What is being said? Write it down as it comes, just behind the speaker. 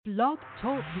Blog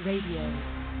Talk Radio.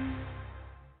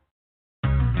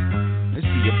 Is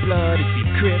he a blood? Is he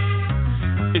Crip?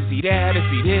 Is he that? Is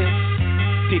he this?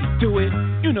 Did he do it?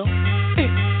 You know,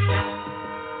 it.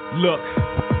 Look,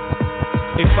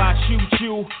 if I shoot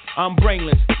you, I'm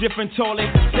brainless. Different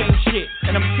toilet, same shit.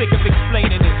 And I'm sick of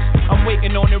explaining this. I'm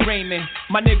waiting on the raiment.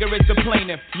 My nigga is the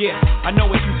plaintiff. Yeah, I know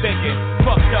what you thinking.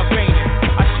 Fucked up, ain't it?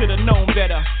 I should've known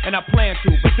better, and I plan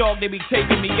to. But dog, they be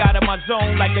taking me out of my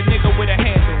zone like a nigga with a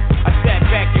handle. I sat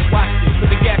back and watched it, put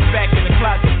the gas back in the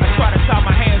closet. I try to tie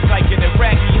my hands like an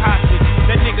Iraqi hostage.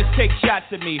 That niggas take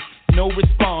shots at me, no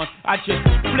response. I just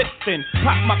flipped and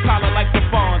pop my collar like the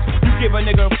fawns. You give a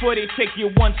nigga a footy, take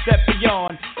you one step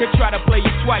beyond. Could try to play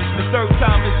you twice, the third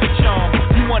time is the charm.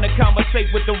 You wanna conversate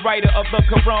with the writer of the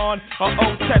Quran or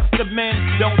Old Testament?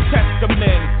 Don't test the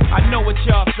men. I know what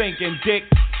y'all thinking, dick.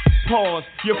 Pause,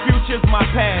 your future's my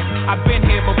past. I've been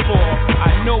here before.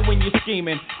 I know when you're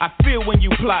scheming. I feel when you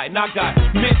plotting. I got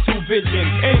mental vision,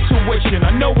 intuition.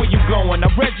 I know where you're going. I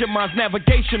read your mind's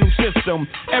navigational system.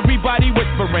 Everybody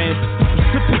whispering,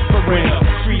 whispering.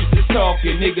 Streets is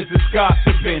talking, niggas is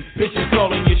gossiping. Bitches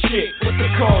calling your shit. What's the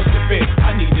cause of it?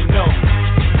 I need to know.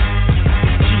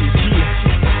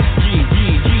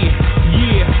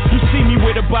 Yeah. You see me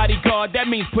with a bodyguard, that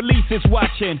means police is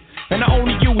watching. And I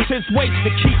only use his weight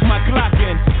to keep my Glock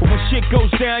in. But when shit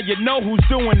goes down, you know who's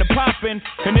doing the popping.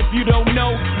 And if you don't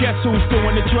know, guess who's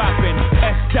doing the dropping?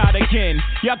 S. again.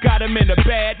 Y'all got him in a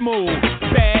bad mood.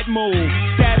 Bad mood.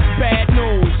 That's bad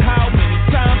news. How many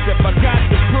times have I got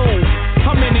to prove?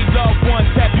 How many loved ones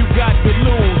have you got to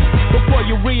lose before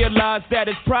you realize that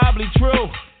it's probably true?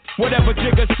 Whatever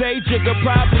Jigga say, Jigga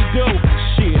probably do.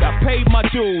 Shit, I paid my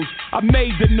dues. I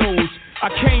made the news. I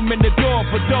came in the door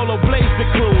for Dolo Blaze the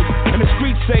Cruise. And the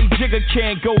streets say Jigga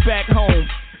can't go back home.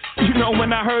 You know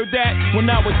when I heard that? When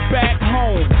I was back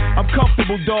home. I'm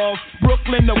comfortable, dog.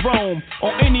 Brooklyn to Rome.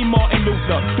 Or any Martin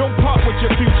Luther. Don't part with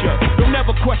your future. Don't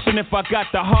ever question if I got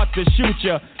the heart to shoot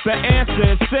ya. The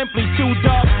answer is simply too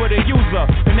dark for the user.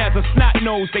 And as a snot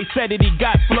nose, they said that he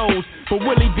got flows. But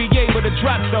will he be able to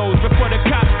drop those before the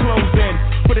cops close in?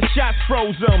 For the shots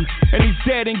froze him. And he's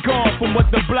dead and gone from what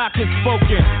the block has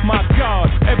spoken. My God,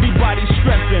 everybody's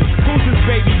stressing. Who's his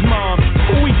baby's mom?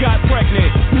 Who we got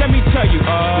pregnant? Let me tell you,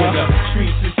 when the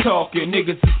streets is talking,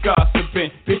 niggas is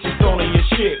gossiping. Bitches all in your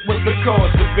shit, what's the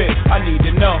cause of it? I need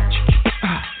to know.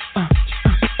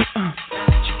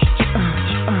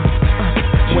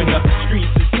 When the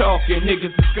streets is talking,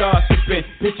 niggas is gossiping.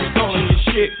 Bitches all in your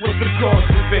shit, what's the cause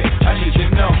of it? I need to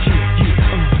know.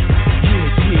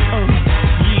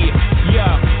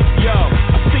 Yo,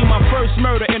 I seen my first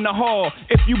murder in the hall.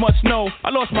 If you must know,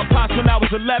 I lost my pops when I was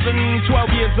 11, 12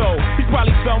 years old. He's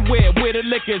probably somewhere where the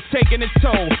liquor's taking its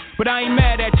toll. But I ain't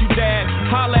mad at you, Dad.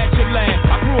 Holla at your land.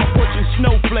 I grew up watching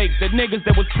Snowflake, the niggas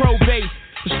that was pro-base.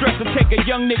 The stress to take a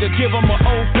young nigga, give him an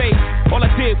old face. All I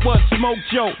did was smoke,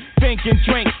 joke, think and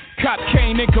drink. Cop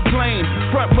came and complained.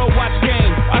 Front row watch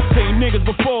game. I seen niggas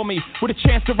before me with a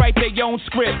chance to write their own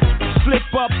script. Slip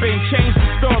up and change the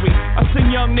story. I seen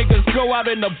young niggas go out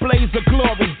in a blaze of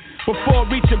glory. Before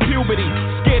reaching puberty,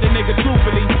 scared a nigga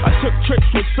truthfully. I took trips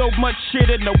with so much shit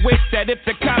in the whip that if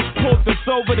the cops pulled us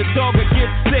over, the dog would get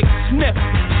sick. Sniff,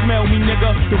 smell me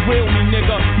nigga, the real me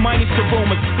nigga, minus the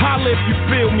rumors. Holla if you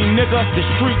feel me nigga. The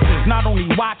streets is not only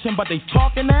watching, but they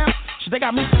talking now. Shit, they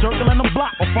got me circling the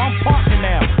block before I'm parking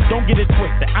now. Don't get it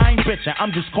twisted, I ain't bitching, I'm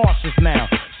just cautious now.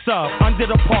 Sub, under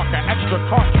the Parker, extra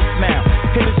cartridge now.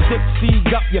 Hit a 6C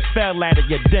up, you fell at it,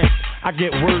 you dent. I get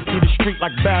word through the street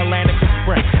like Bell Atlantic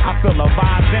Sprint. I feel the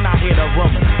vibes and I hear the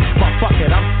rumors. But fuck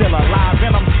it, I'm still alive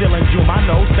and I'm still in June. I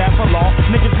know staff of law,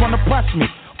 niggas wanna press me.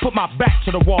 Put my back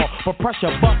to the wall, but pressure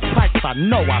bust pipes. I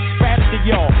know I spat it to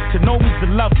y'all. To know me's to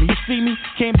love me. You see me,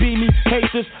 can't be me, hate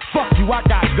this. Fuck you, I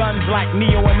got guns like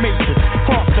Neo and Matrix.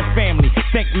 Cross the family,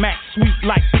 think Max sweet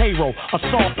like Cairo. A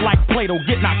soft like Plato,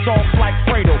 get knocked off like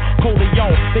Fredo. Coleon,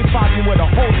 they find you with a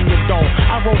hole in your dome.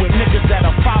 I roll with niggas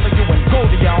that'll follow you and go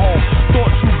to your home.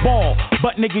 Thought you ball,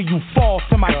 but nigga you fall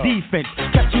to my defense.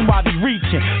 Catch you while they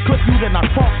reaching. Clip you, then I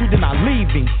cross you, then I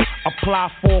leave him. Apply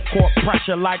full court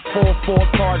pressure like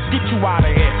 4-4 cards. Get you out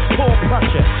of here. Pull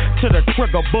pressure to the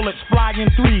trigger. Bullets flying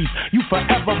threes. You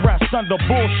forever rest under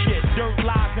bullshit. Dirt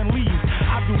lies and leaves.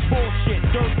 I do bullshit.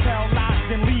 Dirt tell lies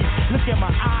and leaves. Look at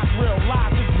my eyes, real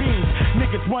lies and beams.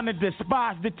 Niggas wanna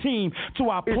despise the team. To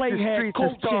our play head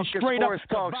coaching straight up.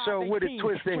 Talk show with a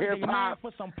twist of hip hop.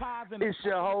 It's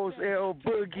your host L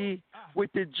Boogie with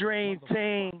the Dream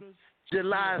Team.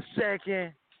 July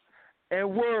 2nd and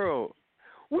World.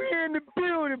 We in the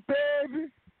building, baby.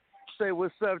 Say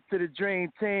what's up to the Dream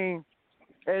Team.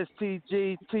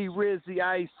 STG, T Rizzy,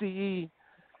 ICE,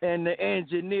 and the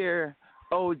engineer,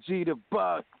 OG the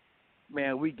Buck.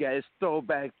 Man, we got it's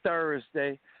Throwback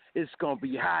Thursday. It's going to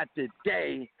be hot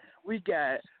today. We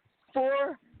got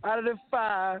 4 out of the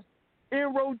 5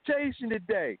 in rotation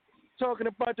today, talking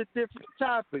about the different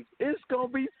topics. It's going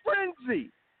to be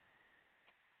frenzy.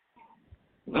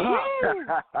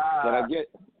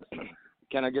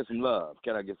 Can I get some love?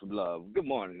 Can I get some love? Good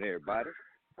morning, everybody.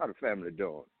 How the family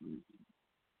doing?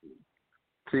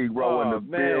 T-Row in the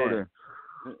building.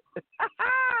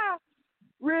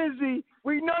 Rizzy,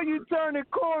 we know you turning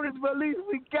corners, but at least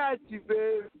we got you,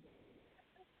 baby.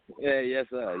 Yeah, yes,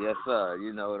 sir. Yes, sir.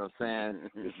 You know what I'm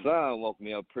saying? The sun woke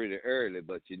me up pretty early,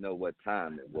 but you know what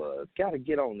time it was. Got to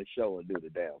get on the show and do the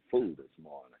damn food this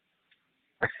morning.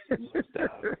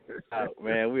 Oh,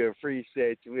 man, we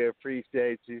appreciate you. We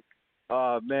appreciate you.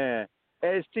 Oh, man.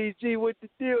 STG, what the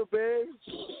deal, babe?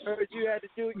 Heard you had to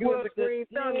do you and the green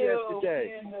thumb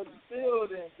yesterday. We in the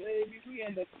building, baby. We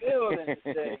in the building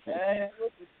today, man.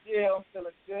 What's the deal? I'm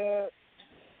feeling good.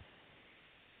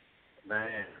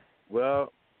 Man,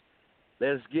 well,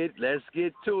 let's get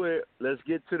to it. Let's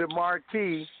get to the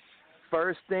marquee.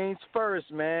 First things first,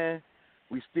 man.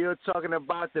 We still talking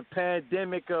about the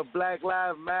pandemic of Black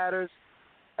Lives Matter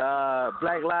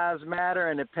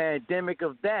and the pandemic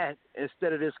of that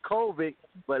instead of this COVID.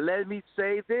 But let me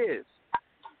say this.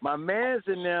 My man's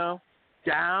in there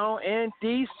down in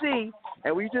D.C.,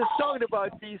 and we just talked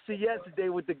about D.C. yesterday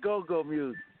with the go-go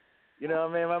music. You know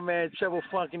what I mean? My man Treble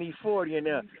Funk and E40 in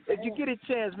there. If you get a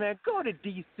chance, man, go to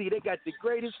D.C. They got the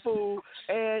greatest food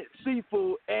and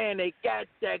seafood, and they got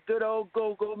that good old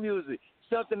go-go music.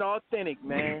 Something authentic,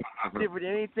 man. Different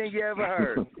than anything you ever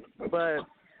heard. But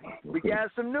we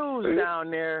got some news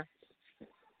down there.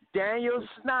 Daniel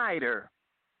Snyder,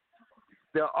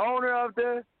 the owner of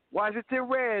the Washington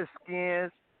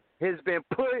Redskins, has been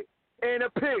put in a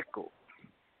pickle.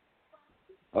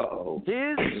 Uh-oh.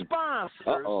 His sponsors,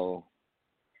 Uh-oh.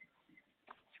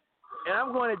 and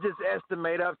I'm going to just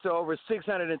estimate up to over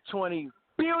 $620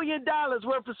 billion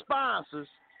worth of sponsors,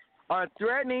 are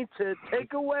threatening to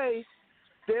take away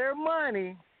their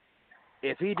money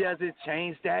if he doesn't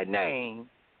change that name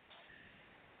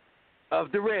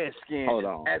of the Redskins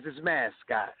as his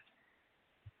mascot.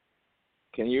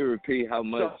 Can you repeat how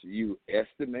much you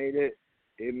estimated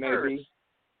it may be?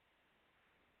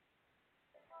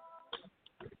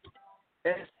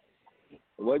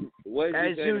 What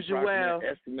as usual,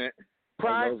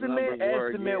 approximate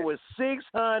estimate was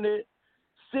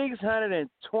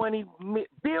 620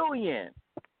 billion.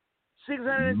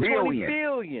 620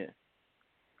 billion.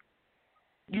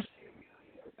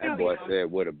 That boy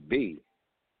said with a B.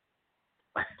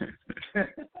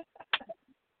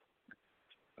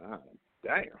 Oh,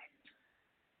 damn.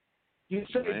 You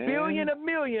say billion or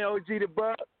million, OG the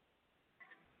Buck?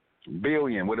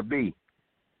 Billion with a B.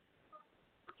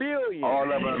 Billion.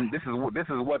 All of them. This is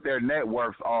what their net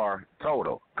worths are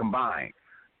total combined.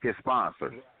 His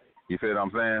sponsors. You feel what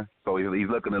I'm saying? So he's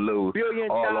looking to lose $1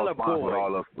 billion all those sponsors with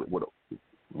all of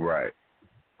right.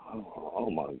 Oh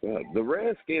my God! The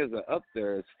Redskins are up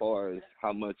there as far as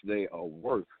how much they are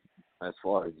worth, as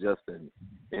far as just an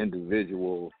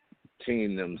individual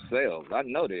team themselves. I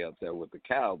know they're up there with the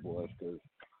Cowboys because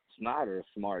Snyder's a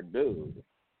smart dude.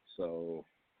 So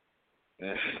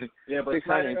yeah, but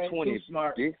Snyder ain't too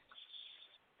smart.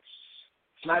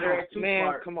 Snyder ain't too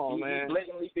smart. Come on, man. He's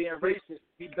blatantly being racist.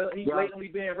 He's blatantly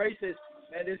being racist.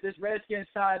 Man, this Redskins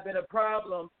side been a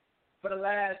problem for the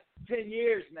last 10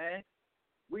 years, man.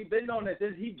 We've been on this.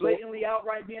 He's blatantly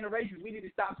outright being a racist. We need to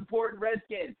stop supporting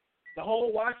Redskins. The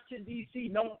whole Washington, D.C.,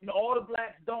 no, all the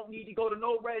blacks don't need to go to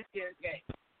no Redskins game.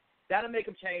 That'll make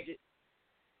them change it.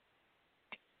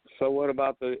 So what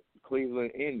about the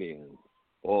Cleveland Indians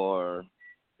or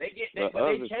they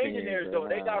changing theirs though.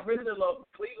 They got rid of the logo.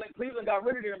 Cleveland got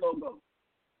rid of their logo.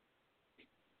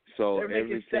 So they're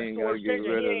making steps towards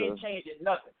changing. He ain't changing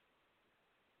nothing.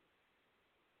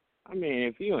 I mean,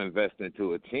 if you invest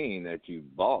into a team that you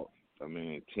bought,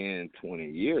 10, 20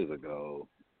 years ago,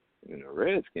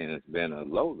 Redskins has been a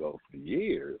logo for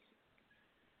years.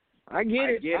 I get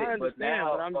it, but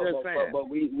now I'm just saying. But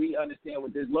we understand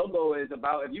what this logo is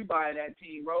about. If you buy that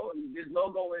team, bro, this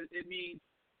logo it means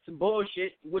some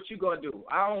bullshit. What you gonna do?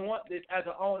 I don't want this as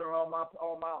an owner on my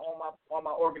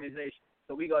organization.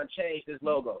 So we gonna change this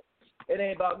logo. It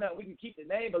ain't about nothing. We can keep the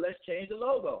name, but let's change the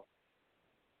logo.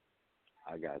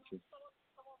 I got you.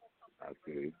 I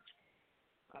see.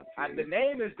 The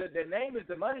name is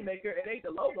the moneymaker. It ain't the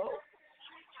logo.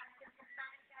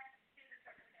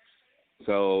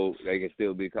 So they can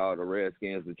still be called the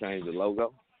Redskins to change the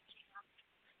logo.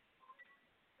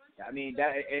 I mean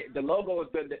the logo is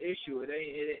the issue.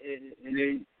 It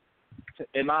ain't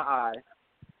in my eye.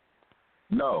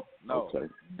 No. Okay.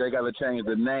 They got to change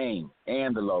the name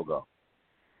and the logo.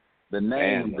 The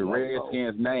name, And the the logo.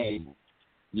 Redskins name,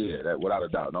 yeah, that without a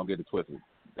doubt. Don't get it twisted.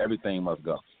 Everything must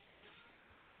go.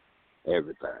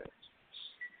 Everything.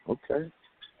 Okay.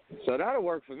 So that'll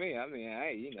work for me. I mean,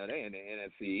 they in the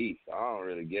NFC East, so I don't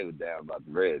really give a damn about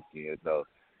the Redskins. So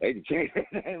they can change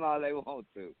their name all they want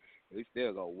to. We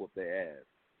still gonna whoop their ass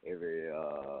every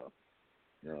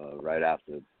right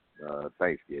after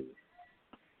Thanksgiving.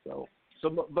 So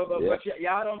But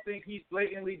y'all don't think he's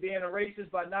blatantly being a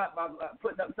racist by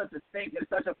putting up such a statement,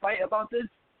 such a fight about this?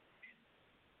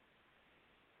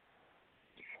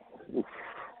 Oof.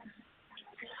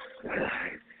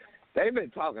 They've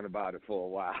been talking about it for a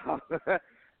while.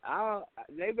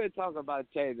 They've been talking about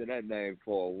changing that name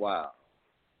for a while.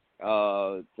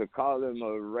 To call him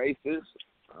a racist,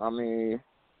 I mean,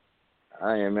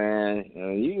 hey man,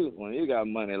 when you got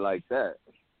money like that,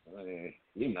 I mean,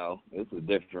 it's a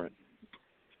different.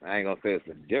 I ain't gonna say it's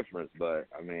a difference, but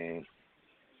I mean,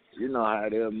 you know how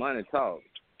it is. Money talks,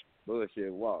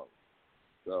 bullshit walks.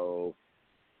 So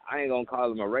I ain't gonna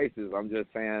call him a racist. I'm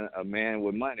just saying a man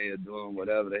with money is doing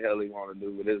whatever the hell he want to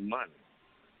do with his money.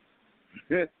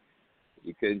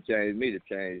 You couldn't change me to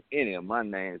change any of my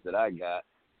names that I got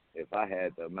if I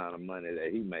had the amount of money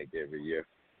that he make every year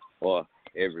or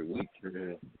every week.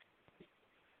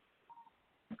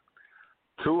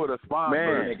 Two of the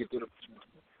sponsors.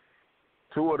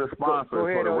 Two of the sponsors Go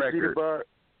ahead, for the OG record. Bird.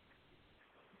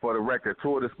 For the record,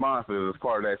 two of the sponsors as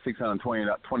part of that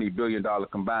 $620 billion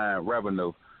combined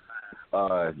revenue.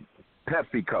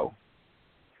 PepsiCo.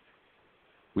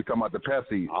 We talking about the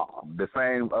Pepsi, the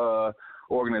same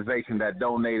organization that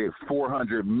donated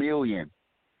 $400 million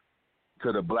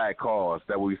to the black cause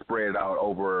that we spread out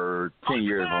over 10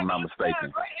 years, if I'm not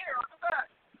mistaken.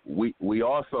 We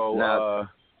also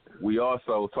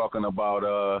talking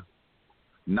about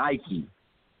Nike.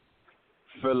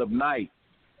 Philip Knight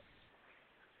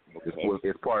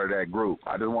is part of that group.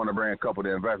 I just want to bring a couple of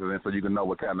the investors in so you can know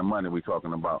what kind of money we're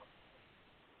talking about.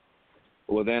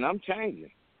 Well, then I'm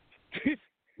changing.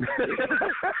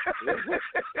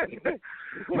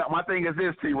 Now, my thing is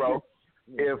this, T-Row.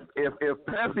 If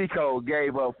PepsiCo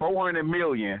gave up $400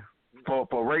 million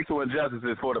for racial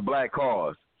injustices for the black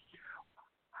cause,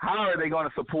 how are they going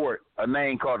to support a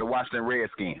name called the Washington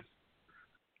Redskins?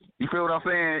 You feel what I'm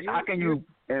saying? How can you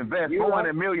invest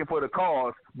 $400 million for the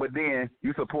cause, but then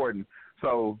you supporting?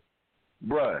 So,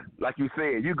 bruh, like you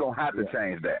said, you're going to have to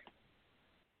change that.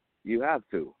 You have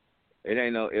to. It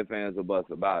ain't no ifs, ands, or buts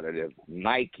about it. If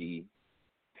Nike,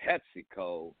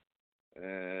 PepsiCo,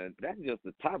 and that's just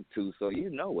the top two, so you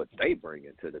know what they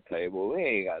bringing to the table. We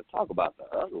ain't got to talk about the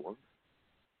other ones.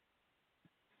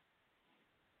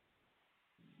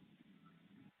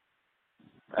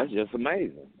 That's just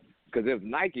amazing. Because if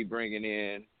Nike bringing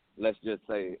in, let's just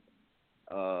say,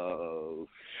 80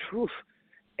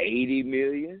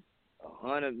 million,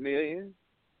 100 million,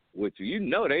 which you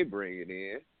know they bringing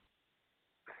in,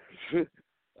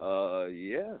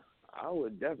 yeah, I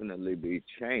would definitely be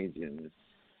changing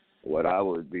what I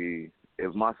would be.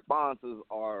 If my sponsors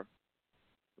are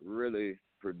really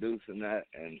producing that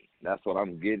and that's what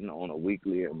I'm getting on a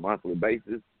weekly and monthly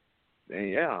basis, then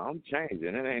yeah, I'm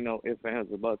changing. It ain't no ifs,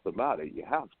 ands, or buts about it. You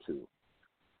have to.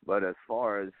 But as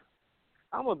far as,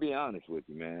 I'm going to be honest with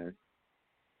you, man.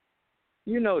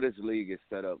 You know this league is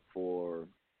set up for,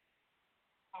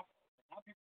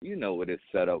 you know what it's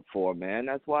set up for, man.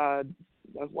 That's why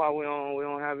we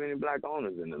don't have any black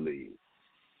owners in the league.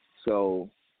 So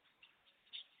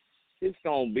it's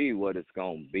going to be what it's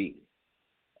going to be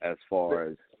as far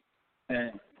as.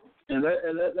 And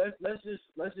let's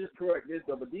just correct this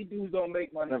though. But these dudes don't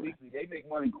make money weekly. They make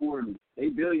money quarterly. They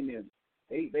billionaires.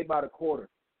 They about a quarter.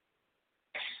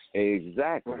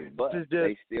 Exactly, but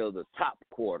they still the top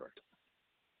quarter.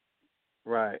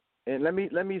 Right. And let me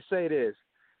say this.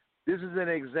 This is an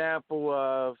example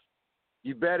of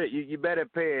you better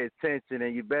pay attention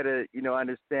and you better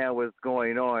understand what's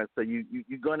going on. So you're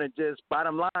gonna just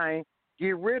bottom line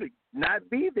get rid of not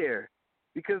be there,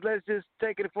 because let's just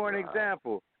take it for an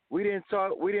example. We didn't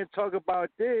talk about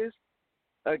this.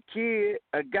 A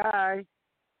guy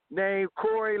named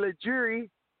Corey LaJury.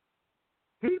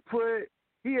 He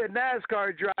a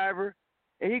NASCAR driver,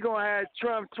 and he gonna have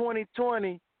Trump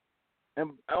 2020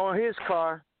 on his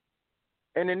car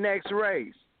in the next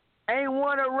race. Ain't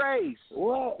won a race.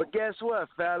 What? But guess what,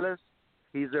 fellas?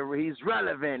 He's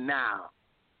relevant now.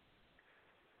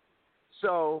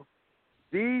 So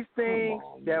these things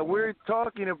that we're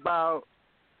talking about,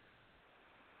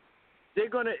 they're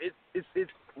gonna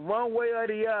it's one way or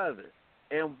the other.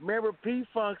 And remember,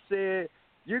 P-Funk said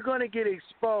you're going to get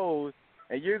exposed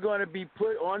and you're going to be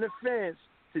put on the fence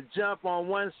to jump on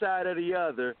one side or the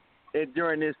other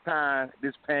during this time,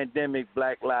 this pandemic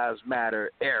Black Lives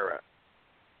Matter era.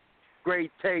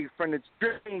 Great take from the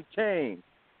Dream Team.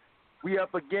 We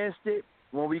up against it.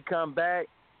 When we come back,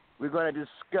 we're going to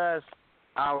discuss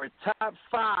our top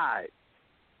 5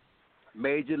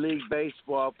 Major League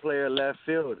Baseball player left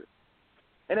fielders.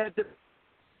 And at the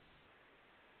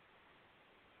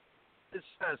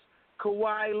discuss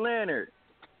Kawhi Leonard.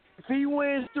 If he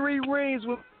wins 3 rings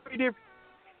with 3 different,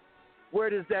 where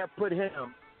does that put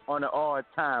him on the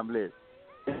all-time list?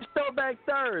 It's Throwback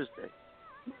Thursday.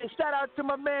 And shout out to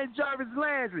my man Jarvis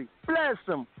Landry. Bless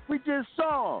him. We just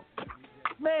saw him.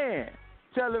 Man,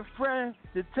 tell a friend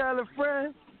to tell a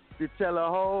friend to tell a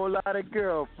whole lot of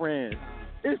girlfriends.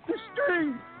 It's the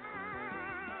street.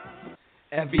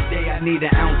 Every day I need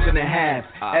an ounce and a half.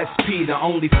 SP, the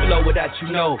only flow that you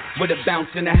know, with a bounce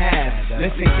and a half.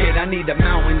 Listen, kid, I need a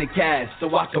mountain of cash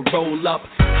so I can roll up,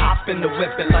 hop in the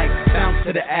whip and like bounce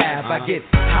to the ab. I get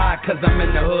high cause I'm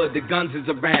in the hood, the guns is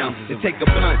around. To take a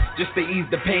blunt just to ease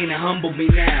the pain and humble me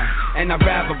now. And I'd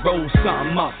rather roll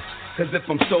something up. Cause if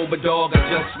I'm sober, dog, I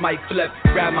just might flip,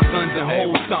 grab my guns and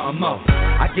hold something up.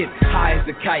 I get high as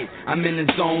a kite, I'm in the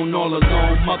zone all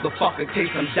alone, motherfucker,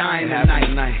 case I'm dying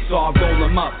tonight. So I roll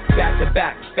them up, back to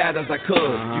back, fat as I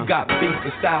could. You got beef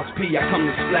with Styles P, I come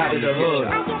to splatter the hood.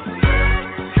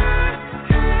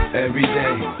 Every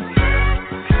day,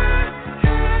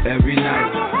 every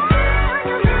night,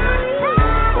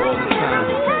 all the time.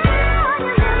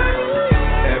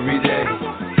 Every day,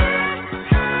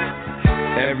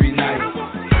 every night,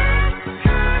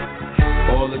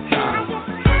 all the time.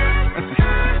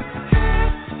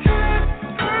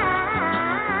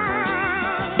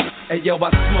 Hey yo, I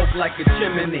smoke like a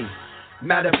chimney.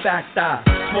 Matter of fact, I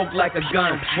smoke like a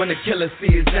gun when the killer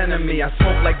see his enemy. I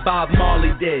smoke like Bob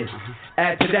Marley did.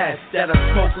 Add to that I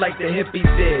smoke like the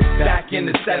hippies did back in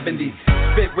the 70s.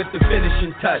 Spit with the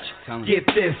finishing touch. Get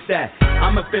this, that.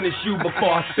 I'ma finish you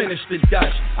before I finish the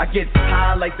Dutch. I get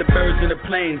high like the birds in the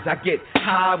planes. I get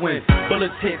high when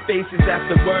bullets hit faces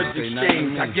after words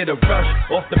exchange. I get a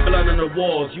rush off the blood on the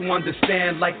walls. You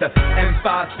understand, like the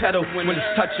M5 pedal when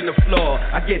it's touching the floor.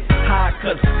 I get high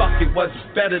cause fuck it, what's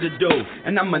better to do.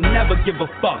 And I'ma never give a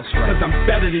fuck cause I'm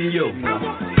better than you.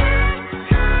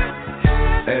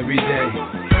 Every day,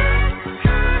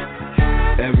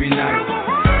 every night,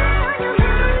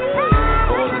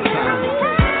 all the time.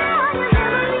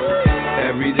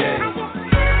 Every day,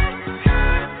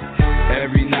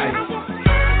 every night,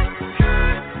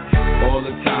 all the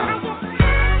time.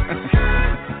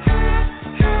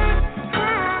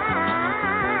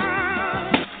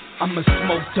 I'ma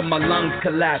smoke till my lungs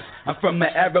collapse. I'm from an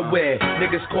era where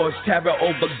niggas cause terror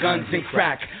over guns and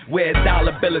crack, where a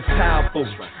dollar bill is powerful.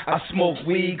 I smoke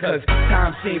weed cause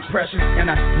time seems precious and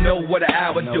I know what an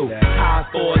hour do. High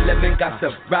for a living, got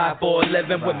to ride for a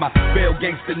living with my real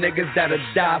gangster niggas that'll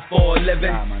die for a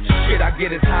living. Shit, I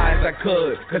get as high as I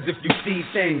could, cause if you see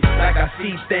things like I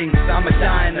see things, I'ma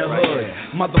die in the hood.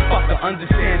 Motherfucker,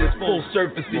 understand it's full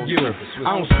surface to you. I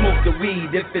don't smoke the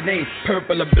weed if it ain't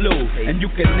purple or blue. And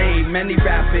you can name any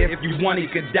rapper if you want, he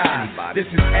could die. This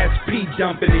is SP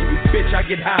jumping in you, bitch, I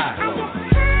get high.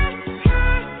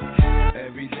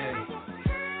 Every day.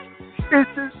 It's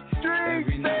the streets,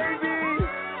 baby.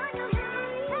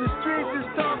 The streets is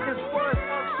talking sports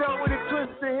talk show with a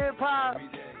twist of hip hop.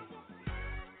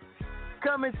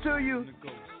 Coming to you,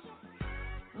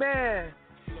 man.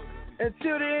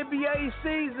 Until the NBA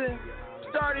season,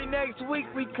 starting next week,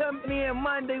 we coming in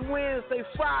Monday, Wednesday,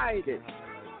 Friday.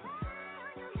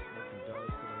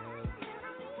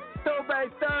 Throwback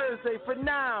Thursday. For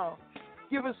now,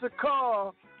 give us a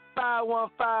call,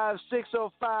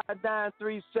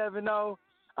 515-605-9370.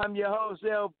 I'm your host,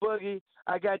 L Boogie.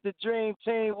 I got the Dream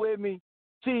Team with me,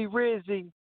 T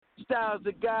Rizzy, Styles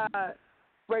of God,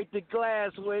 Break the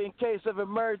Glass with In Case of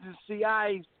Emergency,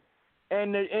 Ice,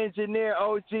 and the engineer,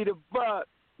 OG the Buck.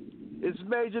 It's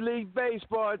Major League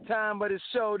Baseball time of the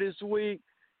show this week,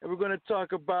 and we're going to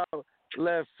talk about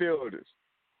left fielders.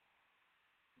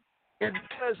 And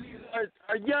because he's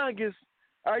our youngest,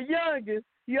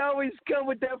 he always come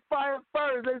with that fire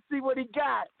first. Let's see what he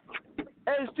got.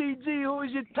 STG,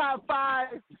 who's your top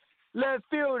 5 left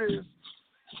fielders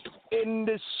in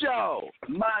the show?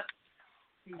 My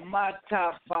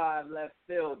top 5 left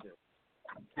fielders.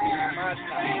 My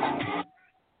top 5.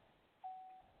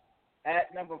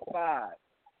 At number 5,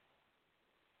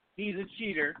 he's a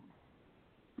cheater,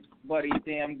 but he's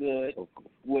damn good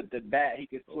with the bat. He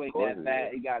can swing that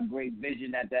bat. He got great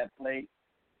vision at that plate.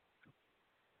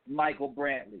 Michael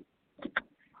Brantley.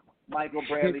 Michael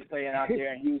Brantley playing out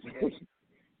there in Houston.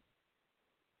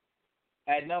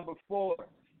 At number 4,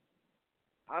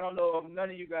 I don't know if none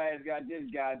of you guys got this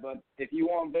guy, but if you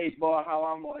want baseball, how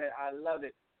I'm on it, I love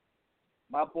it.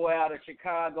 My boy out of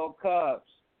Chicago Cubs,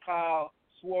 Kyle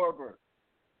Schwarber.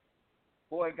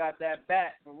 Boy got that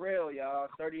bat for real, y'all.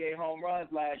 38 home runs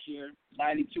last year,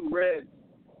 92 ribs.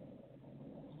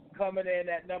 Coming in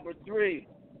at number 3.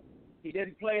 He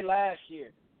didn't play last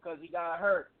year because he got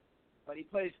hurt, but he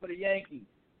plays for the Yankees.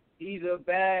 He's a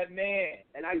bad man,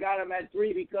 and I got him at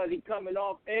 3 because he's coming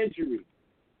off injury.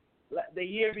 The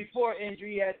year before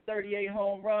injury, he had 38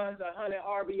 home runs, 100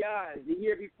 RBIs. The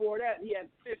year before that, he had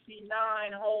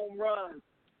 59 home runs,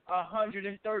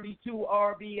 132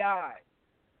 RBIs.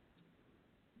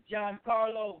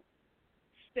 Giancarlo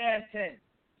Stanton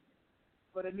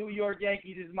for the New York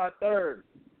Yankees is my 3rd.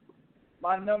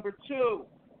 My number 2.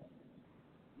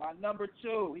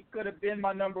 He could have been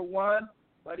my number 1,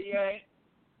 but he ain't.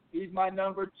 He's my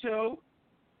number 2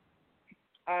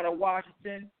 out of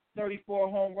Washington. 34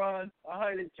 home runs,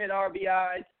 110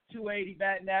 RBIs, 280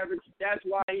 batting average. That's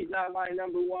why he's not my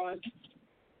number 1.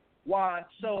 Juan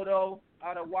Soto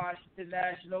out of Washington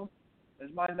Nationals is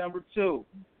my number 2.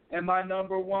 And my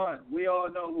number 1, we all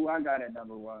know who I got at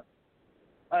number 1.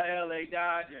 A LA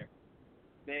Dodger,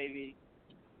 baby.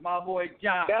 My boy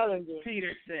Josh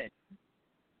Peterson.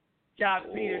 Josh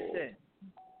Peterson,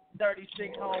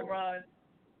 36 home runs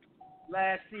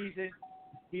last season.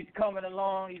 He's coming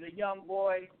along. He's a young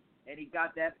boy. And he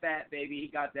got that bat, baby. He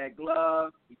got that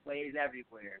glove. He plays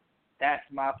everywhere. That's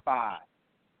my 5.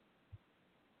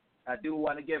 I do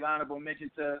want to give honorable mention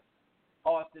to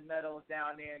Austin Meadows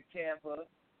down there in Tampa.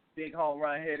 Big home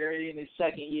run hitter. He in his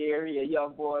 2nd year. He a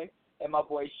young boy. And my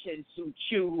boy Shin-Soo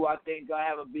Choo, who I think going to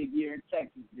have a big year in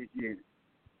Texas this year.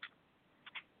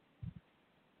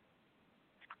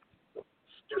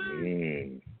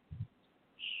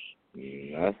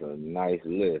 That's a nice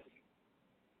list.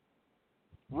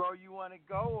 Ro, you want to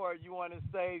go, or you want to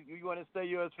stay? You want to stay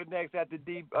yours for next at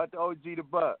the OG the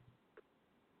Buck?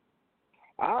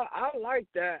 I like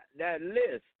that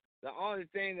list. The only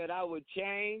thing that I would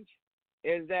change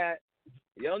is that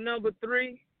your number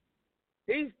 3,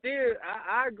 he's still.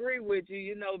 I agree with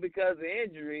you, because of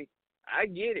injury. I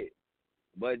get it,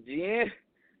 but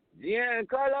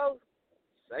Giancarlo,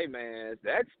 say man,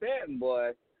 that Stanton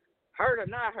boy, hurt or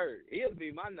not hurt, he'll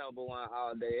be my number 1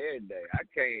 all day, every day. I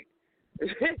can't.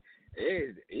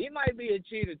 He might be a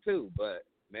cheater too, but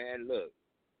man, look,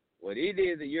 what he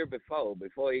did the year before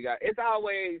he got. It's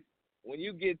always when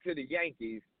you get to the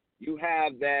Yankees, you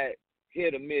have that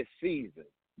hit or miss season.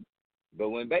 But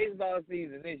when baseball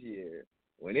season this year,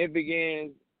 when it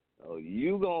begins,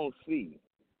 you gonna see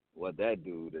what that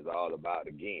dude is all about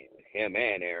again. Him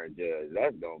and Aaron Judge.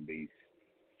 That's gonna be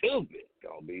stupid.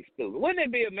 Wouldn't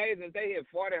it be amazing if they hit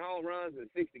 40 home runs in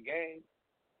 60 games?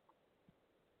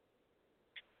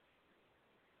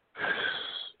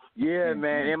 Yeah,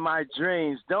 man, in my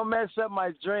dreams. Don't mess up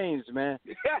my dreams, man.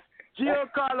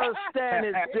 Giancarlo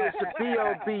Stanton is just a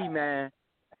B.O.B., man.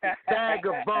 Bag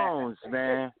of bones,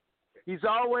 man. He's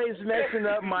always messing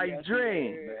up my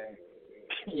dreams.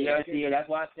 Yeah, that's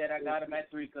why I said I got him at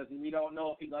 3, because we don't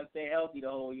know if he's going to stay healthy the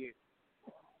whole year.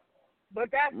 But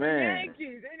that's the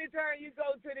Yankees. Anytime you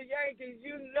go to the Yankees,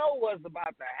 you know what's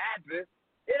about to happen.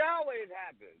 It always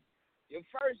happens. Your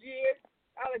first year,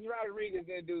 Alex Rodriguez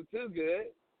didn't do too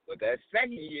good, but that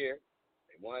 2nd year,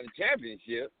 they won the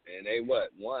championship, and they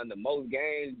won the most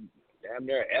games damn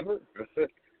near ever in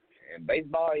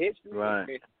baseball history.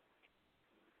 Right.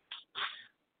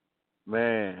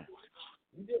 Man,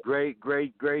 great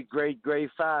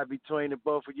 5 between the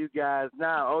both of you guys.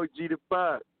 Now, OG the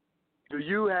Buck, do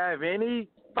you have any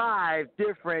 5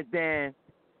 different than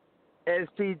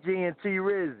STG and T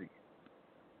Rizzy?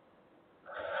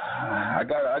 I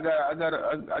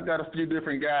got a few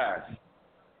different guys.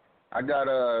 I got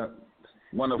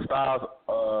one of Styles'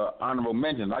 honorable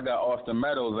mentions. I got Austin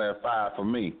Meadows at 5 for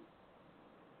me.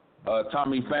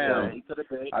 Tommy Pham. He could have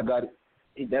been.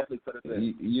 He definitely could have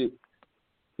been.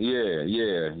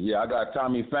 Yeah. I got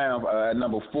Tommy Pham at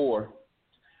number 4.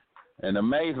 And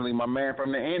amazingly, my man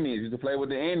from the Indians used to play with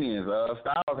the Indians.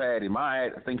 Styles had him. I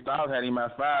think Styles had him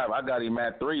at 5. I got him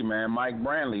at 3, man. Mike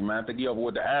Brantley, man. I think he over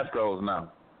with the Astros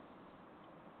now.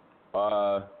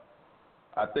 I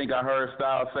think I heard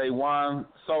Styles say Juan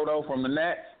Soto from the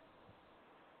Nets.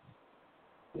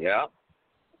 Yeah.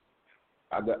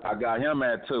 I got him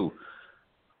at 2.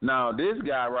 Now, this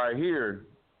guy right here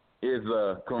is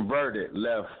a converted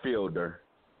left fielder.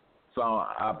 So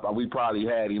we probably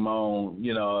had him on,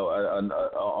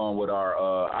 on with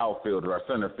our outfielders, our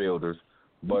center fielders.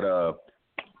 But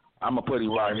I'm going to put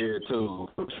him right here, too.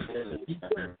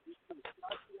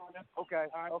 Okay.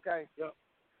 Yep.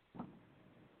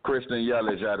 Christian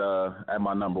Yelich at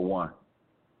my number 1.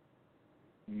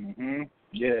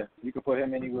 Yeah, you can put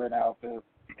him anywhere in the outfield.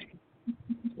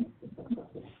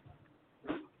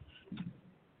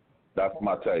 That's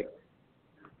my take.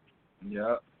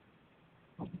 Yep.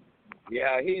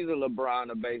 Yeah, he's a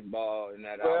LeBron of baseball in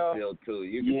that outfield too.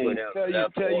 You can put him.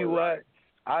 Tell you what,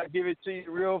 I'll give it to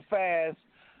you real fast.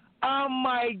 I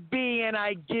might be and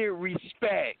I get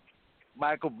respect.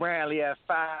 Michael Brantley at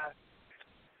 5.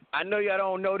 I know y'all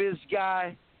don't know this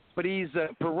guy, but he's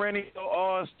a perennial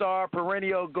All-Star,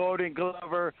 perennial Golden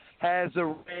Glover, has a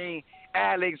ring.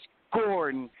 Alex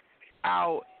Gordon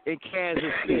out in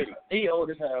Kansas City. He old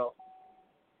as hell.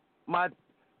 My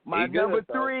number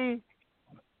 3,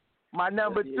 my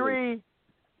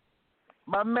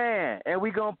man, and we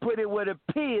gonna put it with a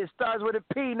P. It starts with a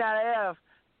P, not an F.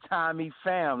 Tommy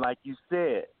Pham, like you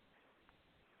said.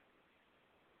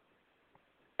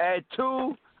 At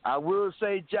 2, I will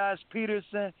say Josh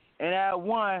Peterson, and at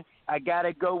 1, I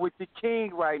gotta go with the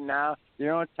King right now.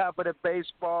 They're on top of the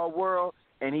baseball world,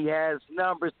 and he has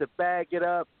numbers to back it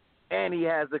up, and he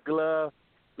has a glove,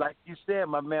 like you said,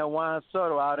 my man Juan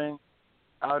Soto out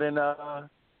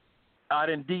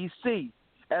in D.C.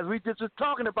 As we just was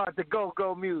talking about the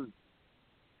go-go music.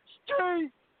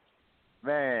 Straight.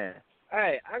 Man.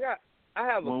 Hey, I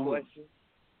have a question.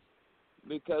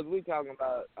 Because we talking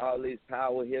about all these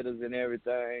power hitters and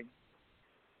everything.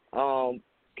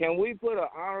 Can we put an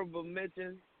honorable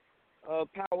mention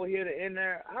power hitter in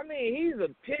there? I mean, he's a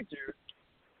pitcher,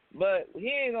 but he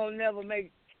ain't going to never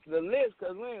make the list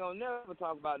because we ain't going to never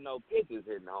talk about no pitchers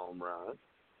hitting home runs.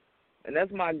 And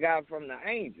that's my guy from the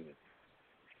Angels.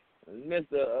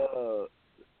 Mr.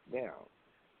 Damn,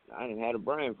 I didn't have a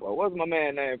brain for it. What's my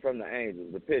man name from the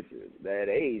Angels, the pitcher, that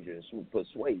Asian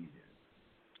persuasion?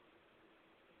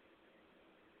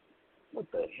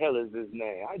 What the hell is his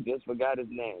name? I just forgot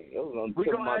his name. It was on We're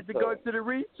going to have to go to the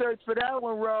research for that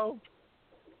one, Ro.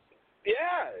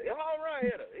 Yeah, a home run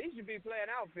hitter. He should be playing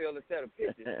outfield instead of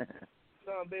pitching.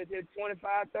 Some bitch hit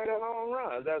 25, 30 home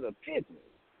runs as a pitcher.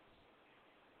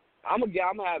 I'm going to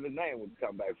have his name when we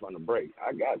come back from the break.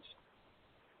 I got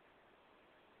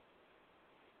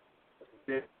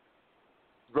you.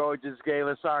 Bro just gave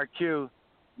us our cue.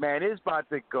 Man, it's about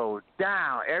to go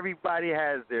down. Everybody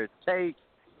has their take.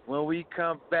 When we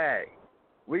come back,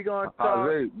 we're going to talk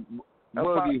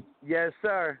about... Yes,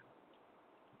 sir.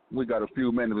 We got a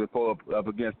few minutes before up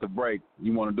against the break.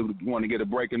 You want to get a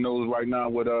breaking news right now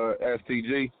with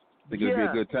STG? Think it'd be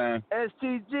a good time?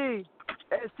 STG,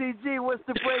 what's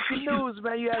the breaking news,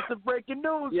 man? You have some breaking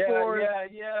news for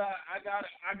us. Yeah. I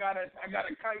got a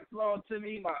kite flown to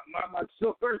me, my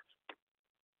source.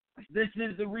 This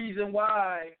is the reason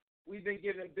why we've been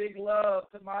giving big love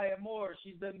to Maya Moore.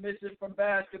 She's been missing from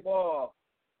basketball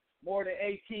more than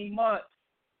 18 months.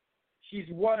 She's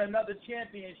won another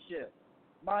championship.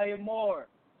 Maya Moore,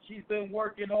 she's been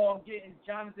working on getting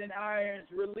Jonathan Irons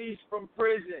released from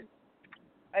prison.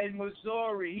 In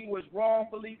Missouri, he was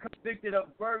wrongfully convicted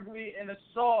of burglary and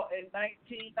assault in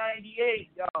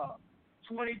 1998, y'all.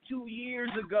 22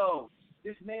 years ago.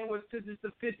 This man was sentenced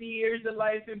to 50 years of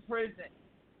life in prison.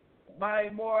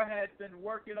 Maya Moore has been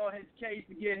working on his case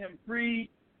to get him free.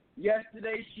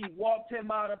 Yesterday, she walked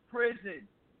him out of prison.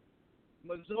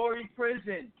 Missouri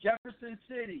prison, Jefferson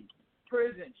City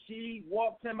prison. She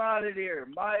walked him out of there.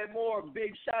 Maya Moore,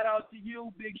 big shout out to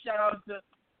you. Big shout out to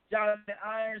Jonathan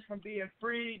Irons from being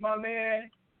freed, my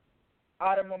man,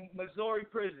 out of Missouri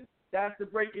prison. That's the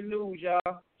breaking news,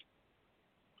 y'all.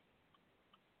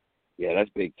 Yeah, that's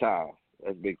big time.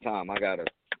 That's big time. I got a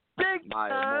big Maya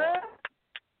time.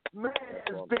 Moore. Man,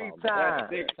 it's big time. That's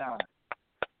big time.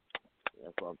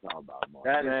 That's what I'm talking about, Mark.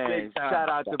 That is big time. Shout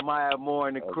out to Maya Moore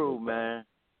and the crew, man.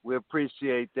 We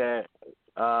appreciate that.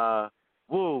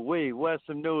 What's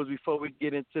some news before we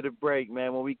get into the break,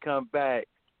 man? When we come back,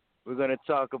 we're going to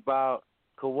talk about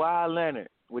Kawhi Leonard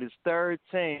with his third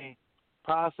team,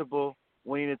 possible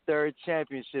winning the third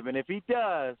championship. And if he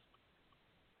does,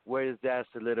 where does that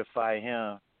solidify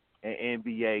him in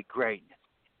NBA greatness?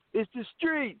 It's the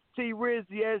street. T.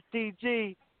 Rizzy,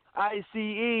 STG,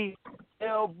 ICE,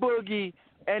 L Boogie,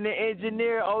 and the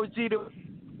engineer OG.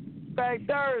 Back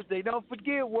Thursday. Don't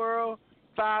forget, world.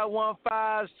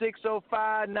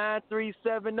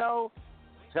 515-605-9370.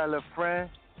 Tell a friend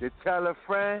to tell a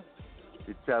friend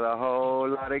to tell a whole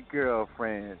lot of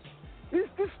girlfriends. It's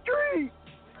the street.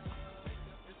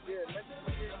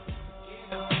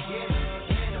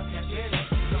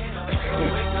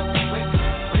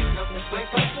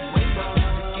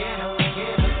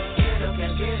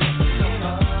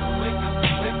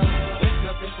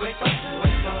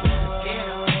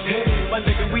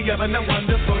 We having a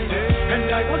wonderful day,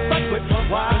 and I was back with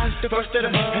my wife. the first of the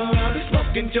month. And I'll be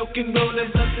smoking, joking, rolling,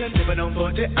 bustin', sipping on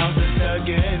 40 ounces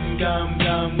again.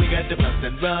 Gum, we got the bust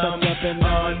and rum.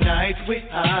 All night we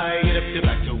high, get up to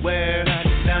back to where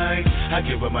 99. I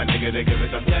get with my nigga, they give me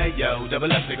some yo.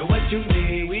 Double up, nigga, what you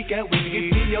need? We got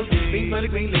weed, D.O.D. Beat for the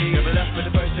green league. Double up for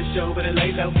the first to show, but it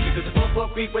lay low. Because the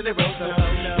 4-4 creep when they roll so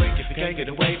low. Wait, if you can't get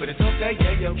away, but it's okay,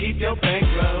 yeah, yo. Keep your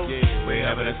bankroll. We're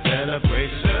having a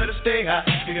celebration, sure to stay high.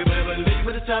 You can better believe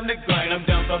when it's time to grind. I'm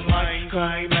down for mine,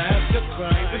 crime after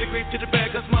crime. With the creep to the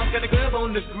back, cause mom's got a grub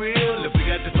on the grill. If we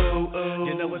got the food,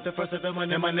 you know it's the first of the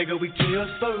month, and my nigga, we chill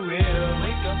for real.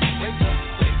 Wake up, wake up,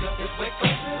 wake up, just wake up,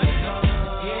 wake up.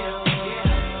 Yeah.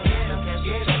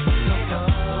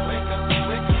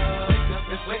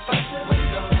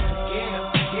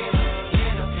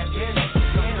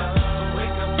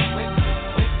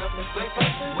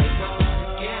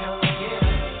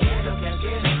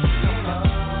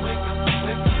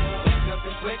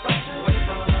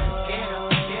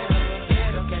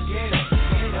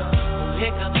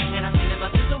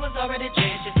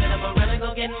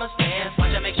 In my stance,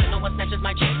 watch I make sure no one snatches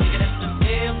my chance. Nigga, that's the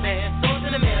real man. Goes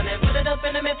in the mail and put it up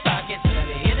in the mid pocket. So let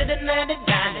me hit it and land it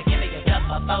down. Give me a duff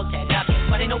up, out that up.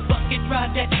 But ain't no bucket,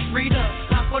 ride that freedom.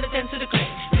 Hop on the 10 to the click.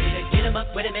 Ready to get him up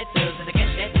with him at two. So to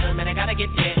catch that done, man, I gotta get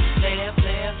there. Player,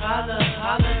 holler,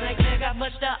 like they got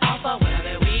much to offer. When I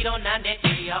bet weed on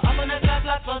 93. I'll up on the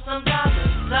clock for some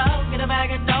dollars. So get a bag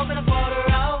of dope and a quarter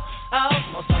roll.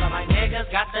 Oh, most all of my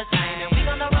niggas got the same. And we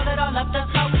gonna roll it all up the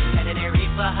smoke. Headed in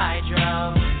reefer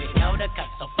hydro. We know the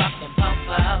cut, so fucking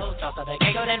popo. Toss up the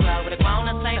giggle, then roll with a clone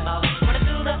and same old. Running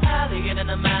through the alley, get in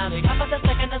the alley. Up at the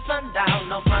second, the sundown,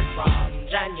 no front from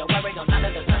January, no none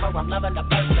of December. I'm loving the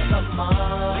first of the month.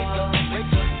 Wake up,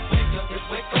 wake up, wake up, just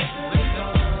wake up, wake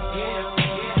up. Yeah,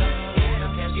 yeah,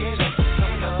 yeah, can't get up.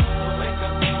 Wake up, wake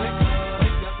up, wake up,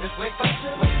 wake up, just wake up,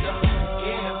 wake up.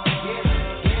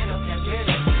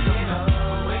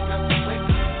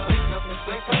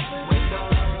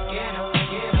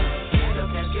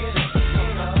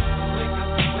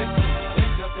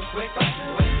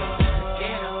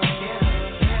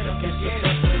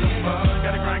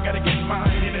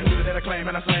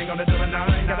 And I slang on the double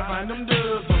nine, gotta find them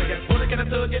dubs. Wanna get full, can I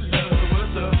still get love?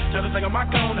 What's up? Try to sing on my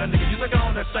corner, nigga, you like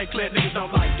on that St. Clair, niggas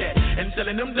don't like that. And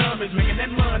selling them dummies, making that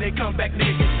money, come back,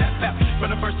 nigga, get tap.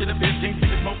 From the first to the 15th,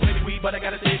 niggas smoke plenty weed, but I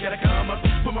gotta say, gotta come up.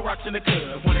 Put my rocks in the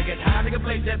club, wanna get high, nigga,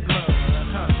 blaze that blood.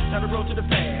 Time to roll to the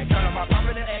bag, count on my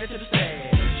profit and add it to the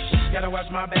stash. Gotta watch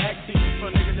my back seat for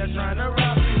niggas that's trying to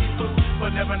rob me.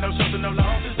 But never know something, no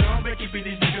losses, don't be keeping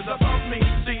these niggas up off me.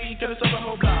 See, could have sold a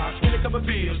whole block, spend a couple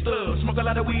bills, smoke a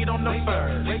lot of weed on the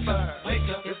first. Wake up, wake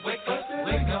up, just wake up,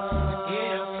 wake up.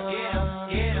 Get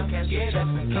up, can't get up, get up.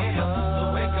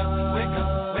 So wake up, wake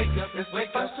up, wake up, just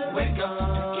wake up, wake up.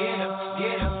 Get up.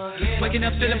 Waking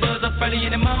up, feeling buzz up early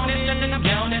in the morning, something I'm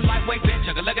yawning. Lightweight bitch,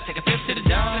 chugga like I take a fifth to the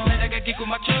dawn. I got geek with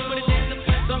my truck, but it's in the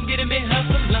so I'm getting me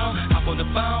hustle long. Hop on the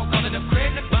phone, calling up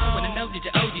Craig the phone. When I know that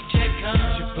your OG check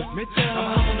comes, you put me down. I'm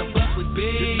hop on the bus with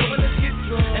Big,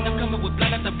 and I'm coming with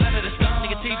blood at the blood of the stone.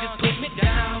 Nigga T just put me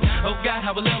down. Oh God,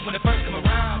 how I love when it first come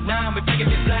around. Now we're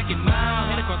taking it black and mild.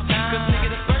 Head across town, cause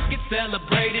nigga the first get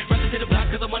celebrated. Running to the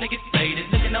block cause I wanna get faded.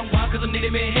 Looking on wild cause I'm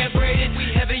needing me hair braided. We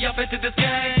heavy up into the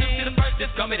sky. To the first,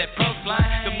 just call me that pro fly.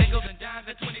 Them nickels and dimes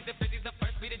and 20s and 50s. The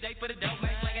first be the day for the dope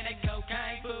man. Slanging that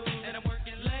cocaine food. And I'm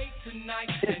working late tonight.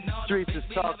 Streets is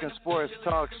Talking Sports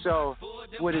Talk Show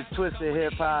with a twist of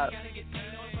hip hop.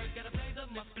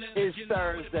 It's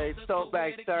Thursday,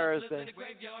 Throwback Thursday.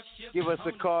 Give us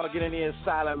a call, get in the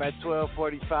asylum at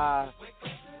 1245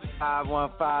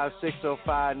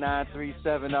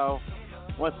 515-605-9370.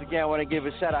 Once again, I want to give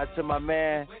a shout out to my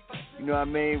man, you know what I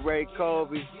mean, Ray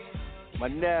Colby, my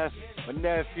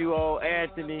nephew, old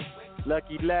Anthony,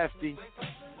 Lucky Lefty,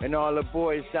 and all the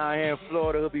boys down here in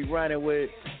Florida who'll be running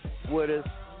with us.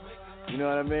 You know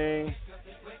what I mean?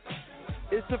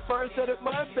 It's the first of the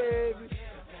month, baby.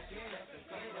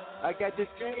 I got the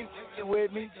Dream Team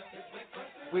with me.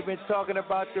 We've been talking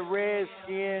about the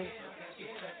Redskins,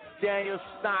 Daniel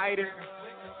Snyder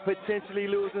potentially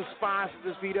losing sponsors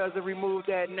if he doesn't remove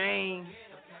that name.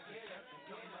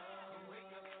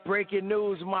 Breaking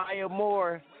news, Maya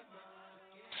Moore.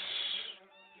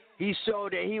 He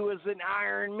showed that he was an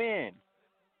Iron Man.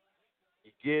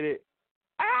 You get it?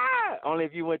 Only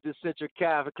if you went to Central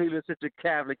Catholic, Cleveland Central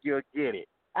Catholic, you'll get it.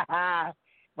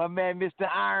 My man, Mr.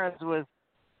 Irons, was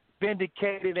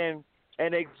vindicated and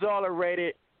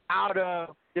exonerated out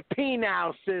of the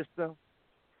penal system.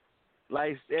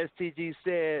 Like STG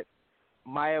said,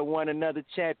 Maya won another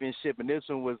championship, and this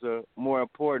one was a more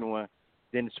important one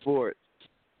than sports.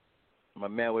 My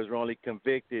man was wrongly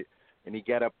convicted, and he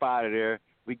got up out of there.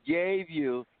 We gave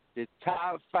you the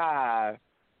top 5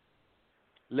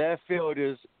 left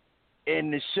fielders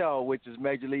in the show, which is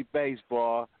Major League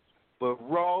Baseball. But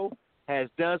Ro has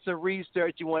done some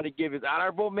research. You want to give his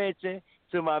honorable mention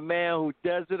to my man who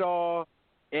does it all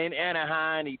in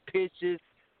Anaheim. He pitches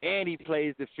and he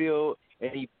plays the field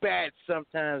and he bats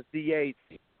sometimes DH.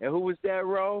 And who was that,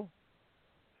 Ro?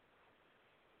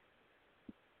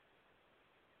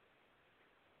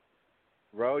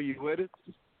 Ro, you with us?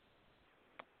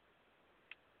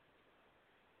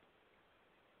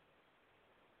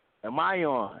 Am I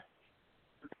on?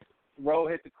 Ro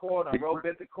hit the corner. Ro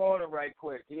bit the corner right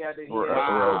quick. He had to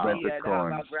grab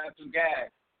some gas.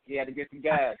 He had to get some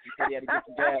gas. He said he had to get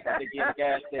some gas. I think he had a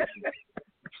gas station.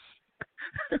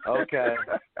 Okay.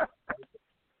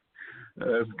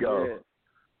 Let's go.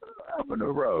 Yeah. Up in the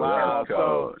road. Wow.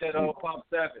 So 10 on pump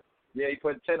 7. Yeah, he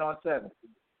put 10 on 7.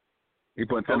 He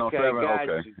put 10 on 7?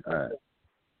 Okay. All right.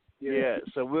 Yeah,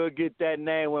 so we'll get that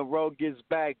name when Ro gets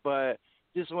back, but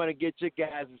just want to get your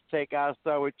guys' take. I'll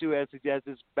start with you, as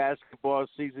this basketball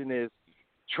season is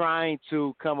trying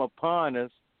to come upon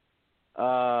us.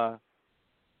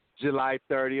 July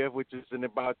 30th, which is in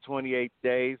about 28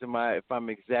 days, if I'm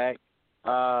exact.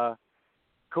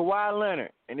 Kawhi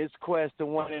Leonard and his quest to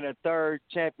win a third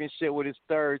championship with his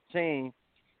third team.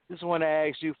 Just want to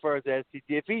ask you first, STG,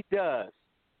 if he does,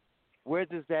 where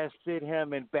does that fit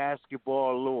him in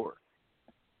basketball lore?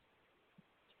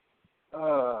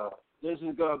 This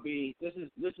is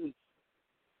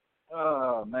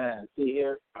oh man, see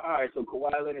here. All right, so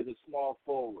Kawhi Leonard is a small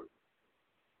forward.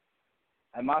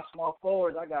 And my small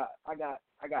forwards, I got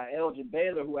Elgin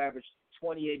Baylor, who averaged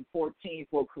 28 and 14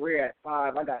 for a career at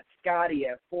 5. I got Scotty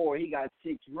at 4. He got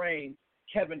 6 rings.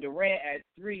 Kevin Durant at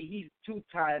 3. He's a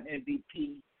 2-time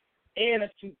MVP and a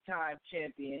 2-time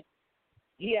champion.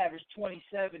 He averaged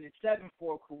 27 and 7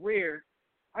 for a career.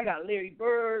 I got Larry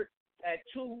Bird at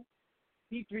 2.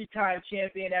 He's 3-time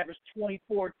champion, averaged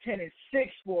 24, 10, and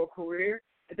 6 for a career.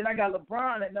 And then I got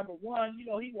LeBron at number 1. You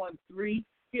know, he won 3.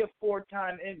 He a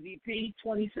 4-time MVP,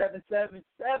 27, 7,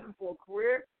 7 for a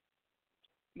career.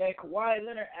 Man, Kawhi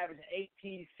Leonard averaging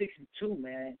 18, 6, and 2,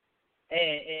 man.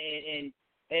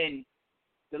 And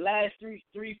the last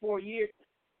 4 years,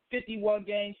 51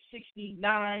 games,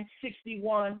 69,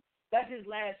 61. That's his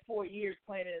last 4 years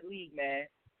playing in the league, man.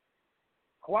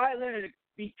 Kawhi Leonard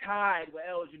be tied with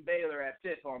Elgin Baylor at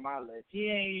 5th on my list. He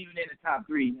ain't even in the top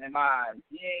 3 in my eyes.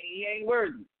 He ain't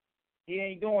worthy. He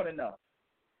ain't doing enough.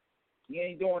 He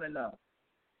ain't doing enough.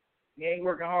 He ain't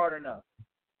working hard enough.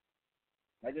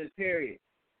 I just period.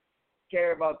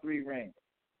 Care about 3 rings.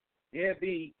 He'll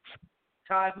be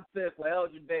tied for 5th with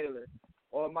Elgin Baylor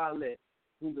on my list,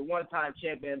 who's a 1-time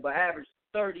champion, but averaged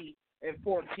 30 and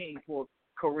 14 for a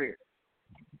career.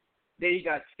 Then you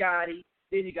got Scotty.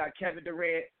 Then you got Kevin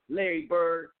Durant, Larry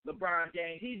Bird, LeBron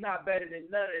James. He's not better than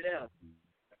none of them.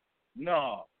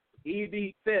 No. He'd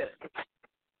be 5th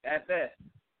at best.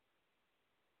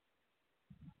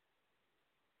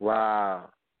 Wow.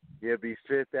 He'll be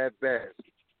 5th at best.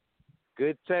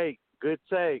 Good take. Good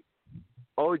take.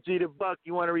 OG the Buck,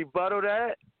 you want to rebuttal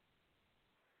that?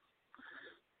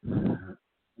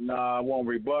 No, I won't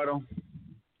rebuttal.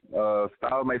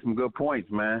 Styles made some good points,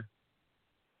 man.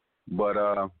 But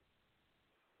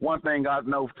one thing I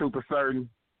know for certain,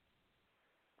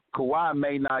 Kawhi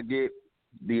may not get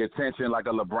the attention like a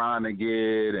LeBron would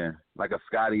get and like a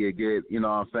Scotty would get, you know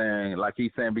what I'm saying? Like he's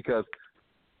saying, because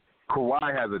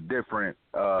Kawhi has a different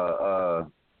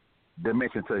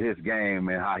dimension to his game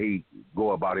and how he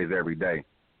go about his every day.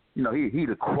 You know, he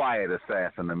the quiet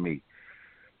assassin to me.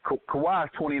 Kawhi's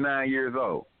 29 years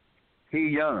old. He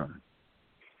young.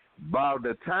 By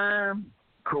the time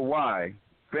Kawhi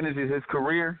finishes his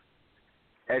career,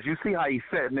 as you see how he's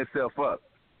setting himself up,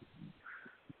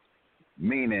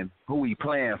 meaning who he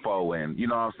playing for and, you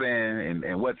know what I'm saying,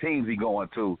 and what teams he going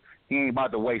to, he ain't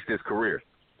about to waste his career.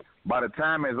 By the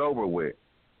time it's over with,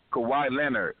 Kawhi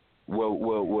Leonard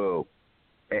will,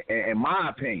 in my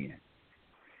opinion,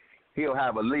 he'll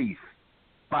have at least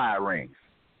 5 rings,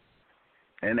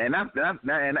 and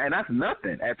that's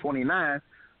nothing at 29.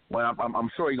 When I'm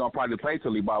sure he's gonna probably play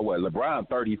till he about LeBron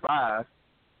 35.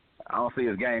 I don't see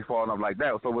his game falling off like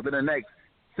that. So within the next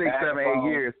 6, 7, 8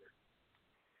 years,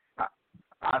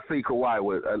 I see Kawhi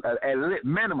with at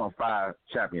minimum 5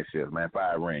 championships, man,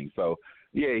 5 rings. So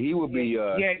yeah, he will be.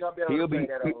 He ain't gonna be able to play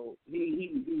that old.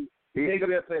 He ain't gonna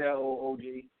be able to play that old OG.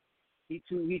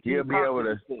 He'll be able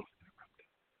to.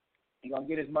 He gonna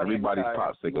get his money. Everybody's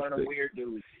pop He's one of them weird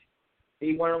dudes.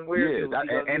 He one of them weird dudes.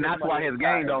 And that's why his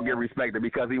game don't get respected,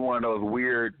 because he one of those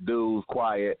weird dudes,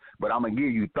 quiet. But I'm gonna give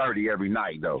you 30 every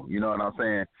night, though. You know what I'm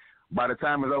saying? by the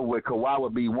time it's over with, Kawhi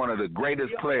would be one of the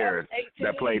greatest players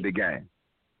that played the game.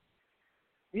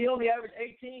 He only averaged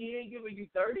 18. He ain't giving you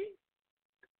 30.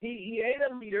 He ain't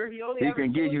a leader. He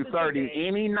can give you 30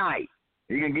 any night.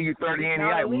 He can give you 30 any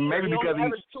night. Maybe because he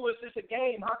averaged 2 assists a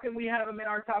game. How can we have him in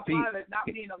our top 5 as not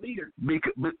being a leader?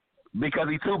 Because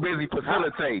he's too busy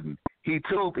facilitating. He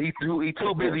too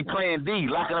busy playing D,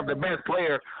 locking up the best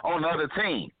player on the other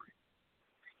team.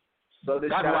 So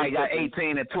this that's why he got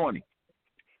 18 and 20.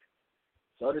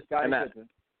 So this guy is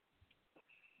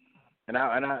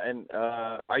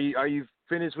are you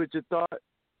finished with your thought?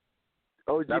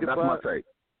 OG, that's my take.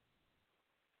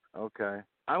 Okay,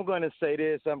 I'm going to say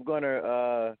this. I'm going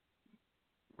to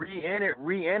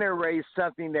reiterate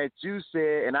something that you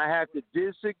said, and I have to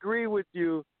disagree with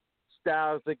you,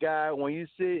 Styles, the guy, when you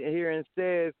sit here and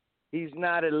says he's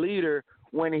not a leader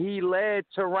when he led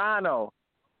Toronto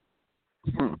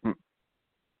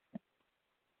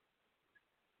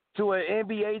to an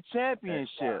NBA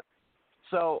championship.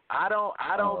 So I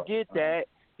don't get that.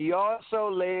 He also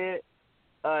led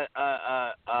an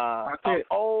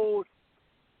old.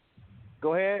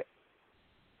 Go ahead.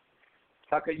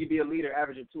 How can you be a leader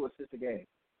averaging 2 assists a game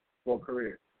for a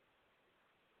career?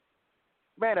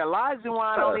 Man,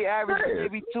 Olajuwon only averaged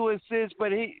maybe 2 assists,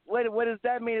 but what does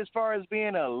that mean as far as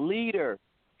being a leader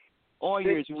on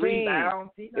your team?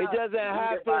 It doesn't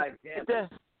have to.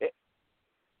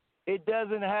 It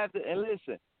doesn't have to. And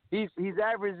listen, he's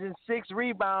averaging 6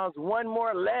 rebounds, one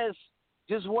more less,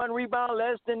 just 1 rebound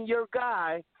less than your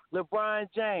guy, LeBron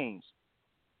James.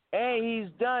 And he's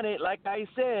done it, like I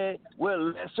said, with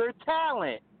lesser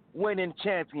talent, winning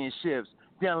championships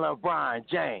than LeBron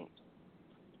James.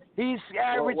 He's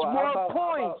averaged more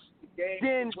points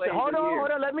than. Hold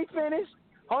on. Let me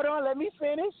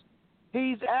finish.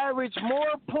 He's averaged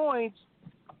more points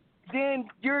than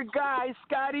your guy,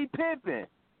 Scottie Pippen.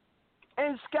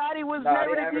 And Scottie was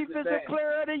never the defensive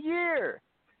player of the year.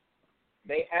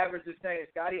 They averaged the same.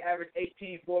 Scottie averaged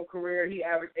 18 for a career. He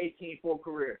averaged 18 for a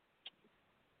career.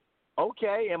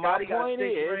 Okay, and my point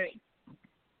is,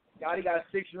 Scottie got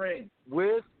 6 rings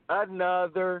with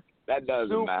another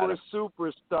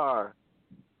superstar.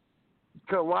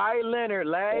 Kawhi Leonard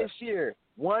last year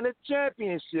won a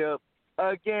championship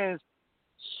against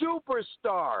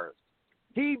superstars.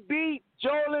 He beat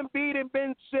Joel Embiid and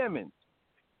Ben Simmons.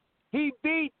 He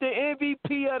beat the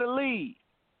MVP of the league.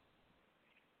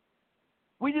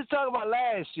 We just talking about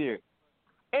last year.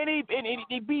 And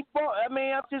he beat both. I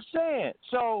mean, I'm just saying.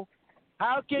 So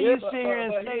how can you sit here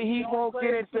and say he won't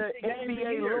get into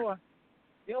NBA lore?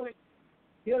 He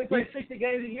only plays 60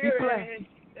 games a year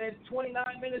and 29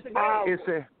 minutes a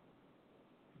game.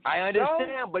 I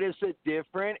understand, but it's a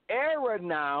different era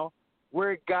now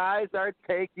where guys are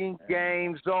taking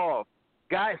games off.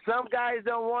 Some guys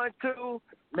don't want to.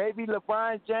 Maybe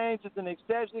LeBron James is an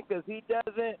exception because he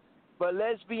doesn't. But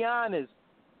let's be honest.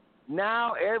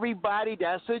 Now everybody,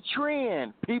 that's a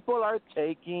trend. People are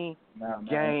taking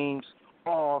games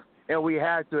off, and we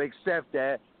have to accept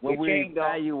that when we're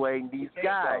evaluating these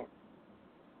guys.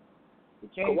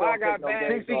 Kawhi got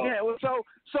banned. So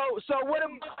what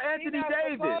about Anthony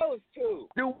Davis?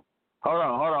 Hold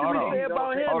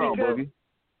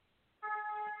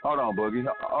on, Boogie.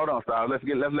 Hold on, Styles. Let's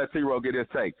let T-Row get his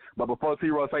take. But before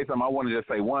T-Row say something, I want to just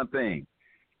say one thing.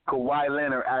 Kawhi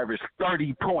Leonard averaged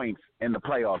 30 points in the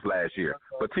playoffs last year.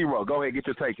 But T-Row, go ahead, get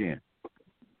your take in.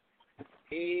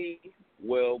 He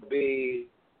will be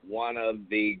one of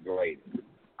the greatest.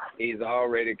 He's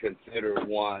already considered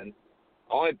one.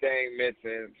 Only thing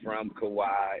missing from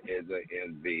Kawhi is an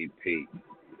MVP.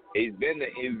 He's been the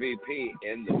MVP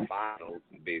in the finals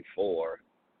before.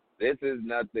 This is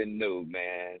nothing new,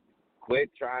 man. Quit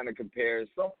trying to compare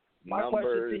my numbers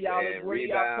question to y'all and is where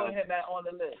rebounds. y'all put him at on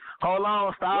the list? Hold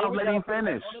on, Styles, let him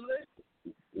finish.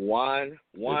 One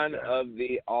of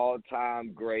the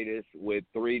all-time greatest with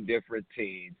 3 different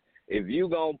teams. If you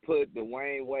going to put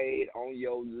Dwayne Wade on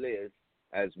your list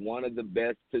as one of the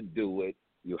best to do it,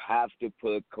 you have to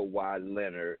put Kawhi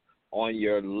Leonard on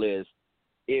your list.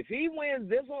 If he wins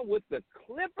this one with the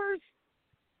Clippers,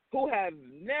 who have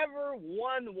never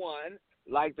won one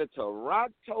like the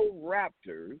Toronto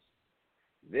Raptors,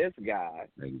 this guy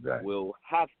will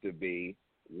have to be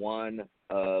one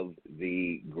of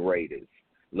the greatest.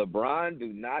 LeBron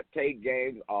do not take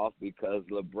games off because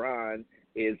LeBron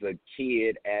is a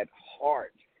kid at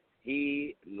heart.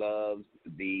 He loves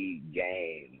the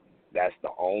game. That's the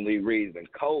only reason.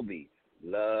 Kobe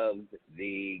loves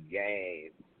the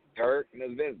game. Dirk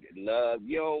Nowitzki loves.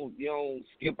 You don't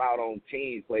skip out on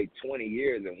teams play 20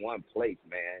 years in one place,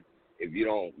 man, if you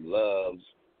don't love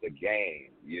the game.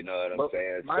 You know what I'm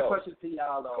saying? My question to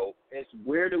y'all though is,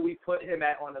 where do we put him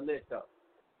at on the list though?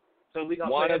 So we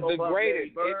gonna one put of him the above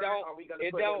greatest. Larry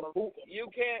Bird, you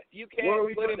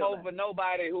can't put him over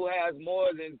nobody who has more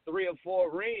than 3 or 4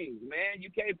 rings, man. You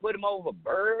can't put him over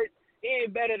Bird. He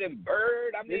ain't better than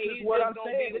Bird. I mean, he's just gonna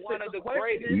be one of the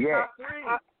greatest. Yeah,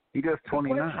 he does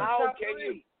 29. How can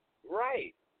you?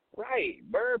 Right.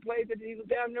 Bird played till he was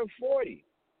down near 40.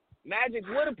 Magic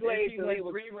would have played till he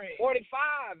was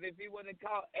 45 if he wouldn't have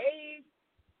caught age.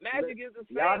 Magic is the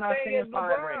same thing as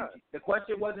LeBron. The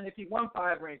question wasn't if he won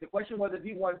 5 rings. The question was if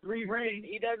he won 3 rings.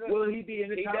 Will he be in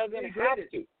the top 3? He doesn't have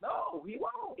to. No, he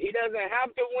won't. He doesn't have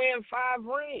to win 5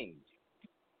 rings.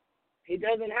 He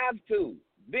doesn't have to.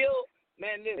 Bill,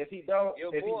 man, listen. If he don't,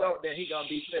 then he gonna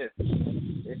be 5th.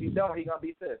 If he don't, he gonna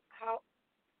be 5th. How?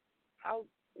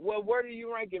 Well, where do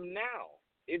you rank him now?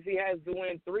 If he has to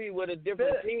win 3 with a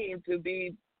different team to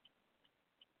be.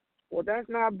 Well, that's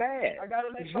not bad. I got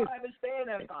him at 5 and staying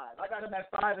at 5. I got him at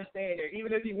 5 and staying there.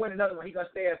 Even if he win another one, he's going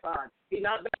to stay at 5. He's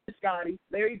not better than Scottie,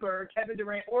 Larry Bird, Kevin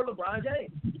Durant, or LeBron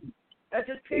James. That's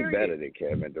just period. He's better than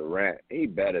Kevin Durant.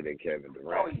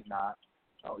 No, he's not.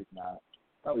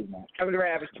 Kevin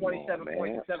Durant averaged 27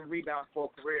 points and 7 rebounds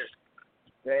for a career.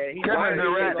 Kevin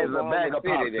Durant is a bag of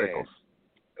popsicles.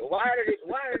 Why did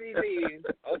he leave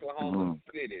Oklahoma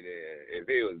City there if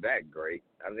he was that great?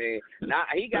 I mean, now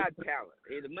he got talent.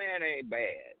 The man ain't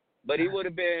bad. But he would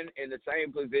have been in the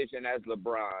same position as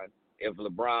LeBron if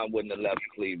LeBron wouldn't have left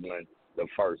Cleveland the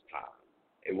first time.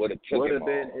 It would have took him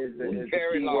a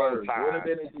very long time Would have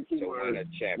been is the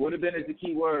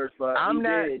key word. But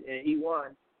did, and he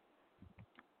won.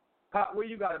 Pop, where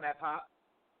you got him at, Pop?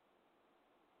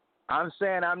 I'm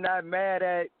saying I'm not mad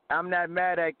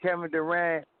at Kevin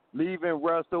Durant leaving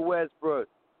Russell Westbrook.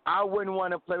 I wouldn't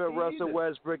want to play with Russell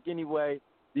Westbrook anyway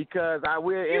because I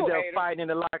will end up fighting in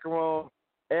the locker room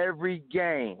every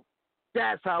game.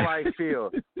 That's how I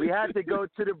feel. We have to go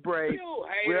to the break.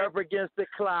 We're up against the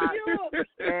clock,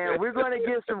 and we're going to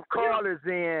get some callers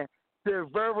in to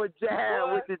Verbal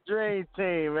Jab with the Dream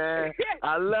Team, man.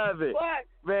 I love it.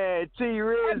 Man, T.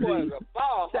 Rizzy,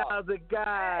 Styles the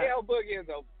Guy. L Boogie is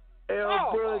a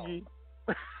Boogie.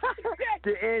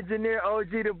 The engineer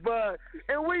OG the Bug.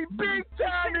 And we big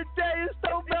time today. It's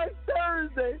Throwback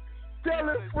Thursday. Tell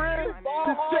a friend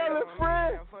to tell a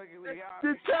friend to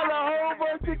tell a whole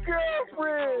bunch of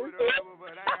girlfriends.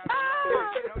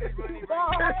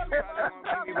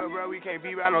 Bro, we can't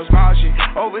be about no small shit.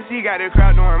 Overseas got the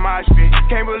crowd doing my shit.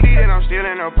 Can't believe that I'm still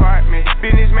in an apartment.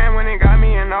 Businessman went and got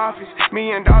me in office. $1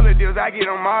 million deals, I get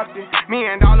them often. $1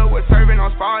 million was serving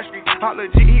on Spar Street. Hot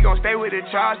legit, he gon' stay with the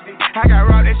chopstick. I got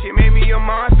robbed, that shit made me a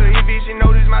monster. He bitch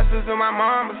noticed my sister, my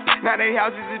mama. Now they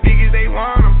houses as big as they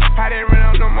want them. I didn't run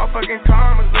up no motherfucking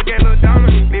commas. Look at Lil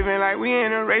Dominic. Living like we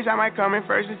in a race. I might come in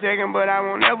first and second, but I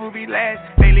won't ever be last.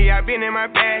 Lately I been in my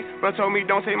bag. Bro told me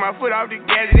don't take my foot off the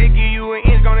gas. They give you an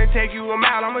inch, gonna take you a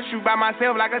mile. I'ma shoot by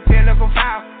myself like a technical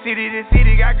foul. City to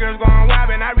city, got girls going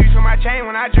wild, and I reach for my chain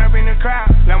when I jump in the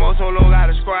crowd. Lambo Solo got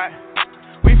a squad.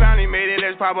 We finally made it,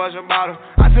 let's pop us a bottle.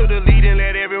 I took the lead and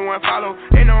let everyone follow.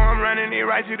 They know I'm running it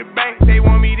right to the bank. They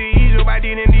want me to ease up, I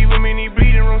didn't leave them in the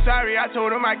bleeding room. Sorry, I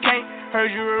told them I can't.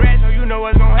 Heard you a rat, so you know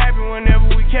what's gonna happen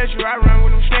whenever we catch you. I run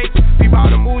with them snakes. Peep all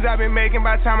the moves I've been making.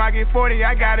 By the time I get 40,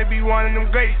 I gotta be one of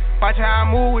them greats. Watch how I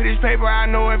move with this paper. I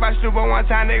know if I stoop on one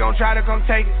time, they gon' try to come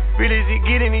take it. Really is it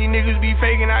getting? These niggas be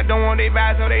faking. I don't want they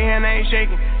vibes, so they hand ain't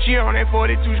shaking. She on that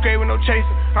 42 straight with no chaser.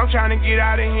 I'm trying to get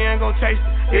out of here and go taste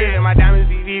it. Yeah, my diamonds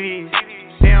be VVs.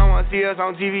 They don't wanna see us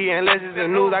on TV unless it's the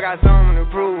news. I got something to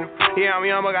prove. Yeah, I'm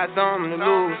young, but got something to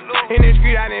lose. In the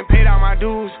street, I didn't pay all my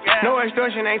dues. No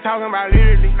extortion, ain't talking about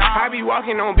literally. I be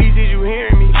walking on beats, is you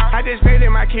hearing me? I just pray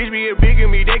that my kids be a bigger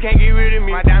me. They can't get rid of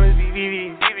me. My diamonds be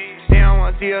VVs. They don't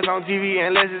wanna see us on TV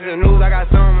unless it's the news. I got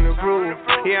something to prove.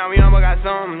 Yeah, I'm young, but got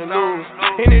something to lose.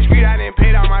 In the street, I didn't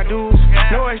pay all my dues.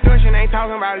 No extortion, ain't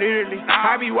talking about literally.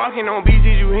 I be walking on beats,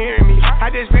 is you hearing me? I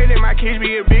just pray that my kids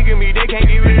be a bigger me. They can't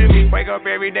get rid of me. Wake up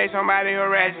every day, somebody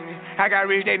harassing me. I got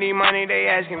rich, they need money, they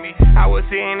asking me. I was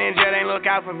sitting in jail, they look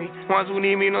out for me. Ones who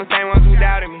need me, no same ones who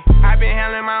doubted me. I been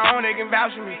handling my own, they can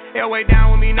vouch for me. They'll way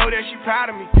down with me, know that she proud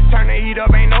of me. Turn the heat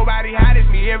up, ain't nobody hot as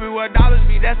me. Everywhere dollars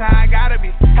be, that's how I gotta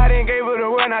be. I didn't gave her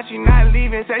the word, now she not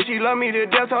leaving. Said she love me to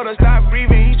death, told her stop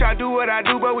breathing. He try to do what I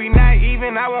do, but we not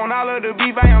even. I want all of the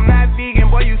beef, I am not vegan.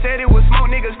 Boy, you said it was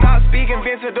smoke, nigga, stop speaking.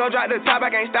 Vince the door, drop the top,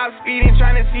 I can't stop speeding.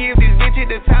 Trying to see if this bitch hit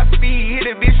the top speed. Hit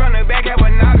the bitch from the back, have a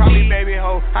knock. Call me baby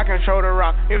ho, I control the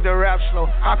rock. If the rap slow,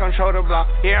 I control the block.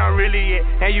 Yeah, I'm really it,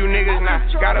 and you niggas not.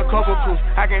 Got a couple proofs,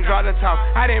 I can draw the top.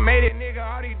 I done made it, nigga,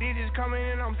 all these digits coming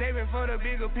and I'm saving for the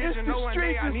bigger picture. No one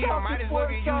day I need them, might as well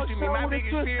get used to me. My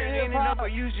biggest fear is ending up where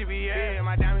used to be. Yeah,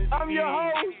 my diamonds. I'm your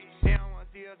host,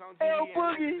 L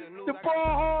Boogie, the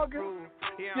ball hogger.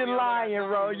 You're lying,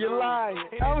 bro. You're lying.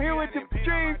 I'm here with the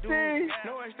Dream Team.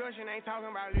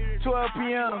 12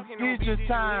 p.m. Eastern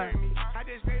Time.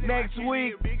 Next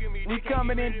week, we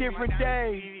coming in different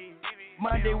days.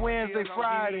 Monday, Wednesday,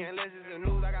 Friday.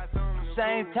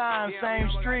 Same time, same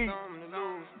street.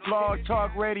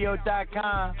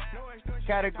 blogtalkradio.com.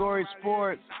 Category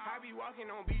sports.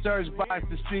 Search box,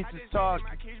 the streets is talking.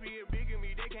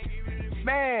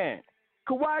 Man,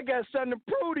 Kawhi got something to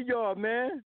prove to y'all,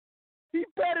 man. He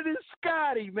better than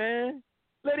Scotty, man.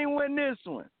 Let him win this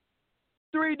one.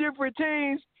 3 different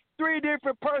teams, 3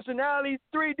 different personalities,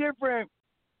 3 different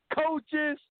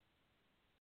coaches.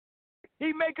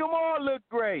 He make them all look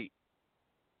great.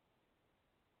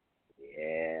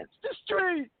 Yeah. It's the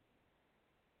street.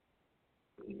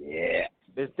 Yeah.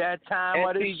 It's that time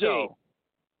of the show.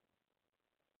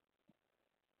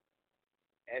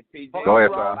 SPG. Go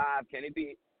ahead, pal. Can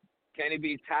he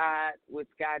be tied with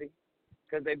Scotty?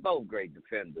 Because they both great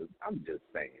defenders. I'm just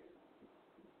saying.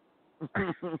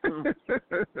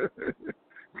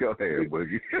 Go ahead,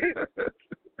 Boogie.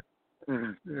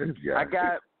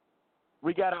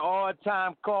 We got an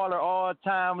all-time caller,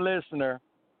 all-time listener,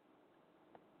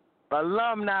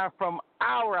 alumni from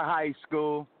our high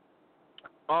school.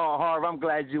 Oh, Harv, I'm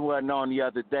glad you wasn't on the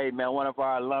other day, man. One of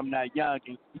our alumni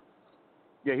youngins.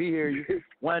 Yeah, he hear you.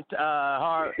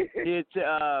 Harv,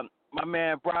 my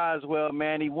man Broswell,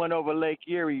 man, he went over Lake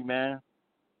Erie, man,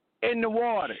 in the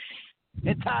water,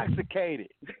 intoxicated.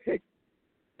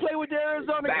 Play with the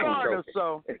Arizona Cardinals,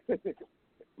 so.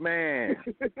 Man,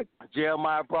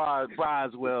 Jeremiah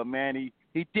Broswell, man,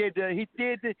 he did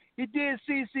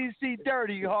CCC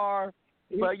dirty, Harv.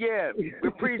 But yeah, we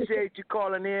appreciate you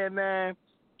calling in, man.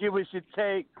 Give us your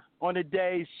take on the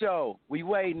day's show. We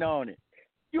waiting on it.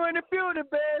 You in the building,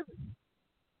 babe?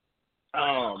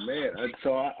 Oh man,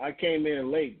 so I came in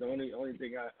late. The only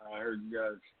thing I heard you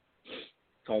guys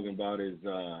talking about is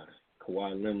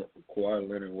Kawhi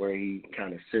Leonard, where he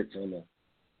kind of sits on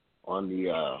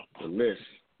the list.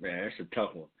 Man, that's a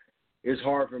tough one. It's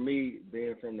hard for me,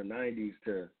 being from the 90s,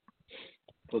 to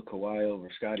put Kawhi over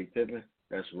Scottie Pippen.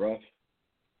 That's rough.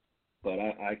 But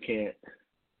I can't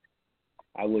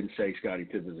 – I wouldn't say Scottie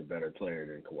Pippen's a better player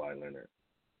than Kawhi Leonard.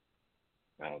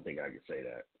 I don't think I could say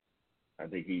that. I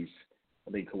think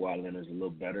Kawhi Leonard's a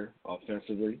little better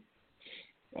offensively,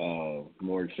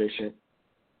 more efficient.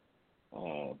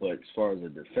 But as far as a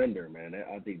defender, man,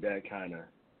 I think they kind of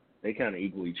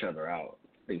equal each other out.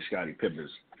 I think Scottie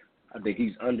Pippen's – I think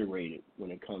he's underrated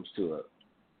when it comes to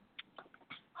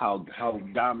how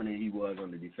dominant he was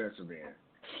on the defensive end.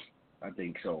 I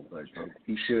think so, but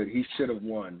he should have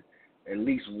won at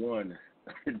least one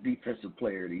defensive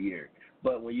player of the year.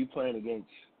 But when you playing against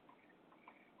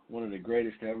one of the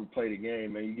greatest to ever play the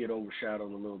game, man, you get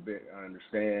overshadowed a little bit. I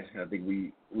understand. I think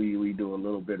we do a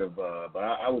little bit of but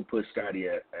I would put Scottie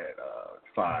at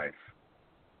 5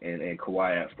 and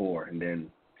Kawhi at 4, and then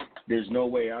there's no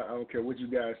way, I don't care what you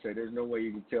guys say, there's no way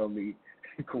you can tell me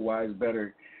Kawhi's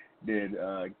better than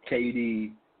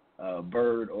KD,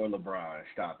 Bird, or LeBron.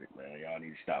 Stop it, man. Y'all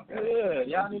need to stop that. Yeah,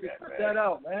 y'all need to cut that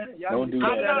out, man. Don't do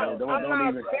that, man.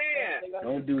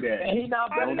 Don't do that. And he's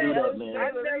not better than Baylor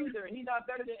either. He's not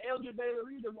better than Elgin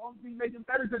Baylor either. Won't be making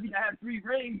better because he has 3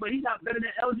 rings, but he's not better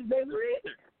than Elgin Baylor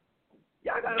either.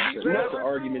 Y'all gotta be real. That's an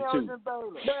argument, too.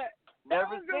 That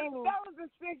was the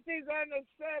 60s and the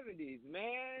 70s,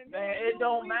 man. Man, it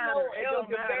don't matter. It don't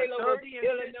matter. 30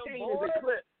 and 15 is a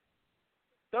clip.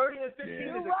 30 and 15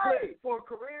 is a clip for a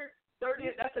career. 30,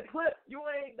 that's a clip.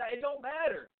 It don't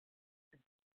matter.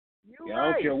 I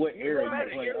don't care what era you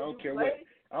play.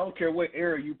 I don't care what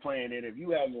era you playing in. If you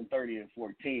having 30 and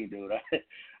 14, dude,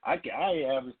 I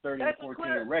average 30 and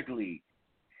 14 in rec league.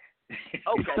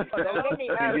 Okay, so let me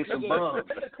ask you this.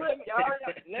 Let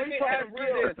me ask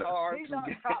you this,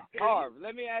 Harv.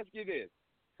 Let me ask you this.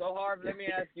 So, Harv, let me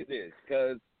ask you this,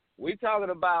 because we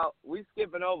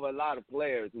skipping over a lot of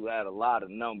players who had a lot of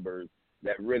numbers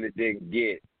that really didn't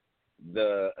get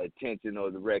the attention or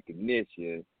the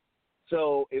recognition.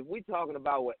 So, if we talking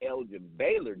about what Elgin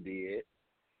Baylor did,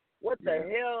 what the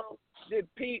hell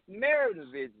did Pete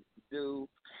Maravich do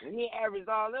when he averaged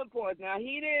all them points? Now,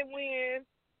 he didn't win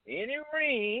any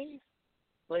rings,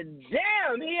 but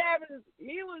damn, he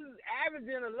was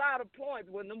averaging a lot of points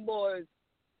when them boys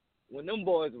were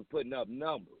putting up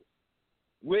numbers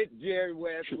with Jerry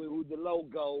West, with the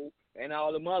logo and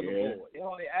all them other boys. He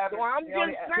only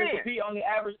averaged, Pete only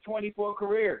averaged 24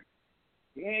 careers.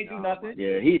 He ain't do nothing.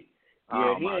 Yeah,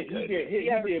 Yeah, he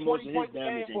did most of his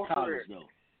damage in college, though.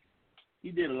 He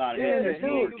did a lot of his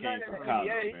damage in college,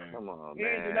 man. Come on, he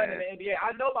ain't do nothing in the NBA.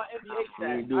 I know my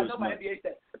NBA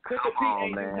stats. Christopher Pete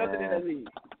ain't do nothing in the league.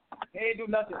 He ain't do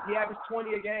nothing. He averaged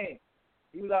 20 a game.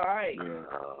 He was all right. Yeah.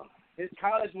 His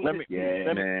college was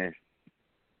man.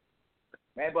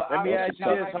 Man, but let me ask you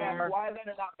this, Homer. Kawhi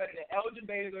Leonard not better than Elgin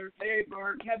Baylor, Larry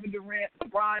Bird, Kevin Durant,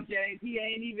 LeBron James. He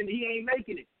ain't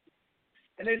making it.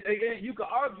 And then again, you could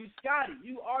argue Scotty.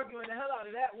 You arguing the hell out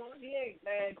of that one. He ain't,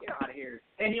 man, get out of here.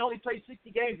 And he only plays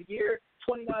 60 games a year,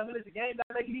 29 minutes a game.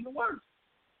 That make it even worse.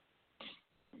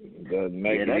 Doesn't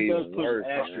make it even worse.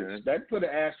 That put an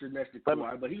asterisk next to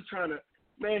Kawhi, but he's trying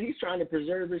to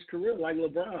preserve his career like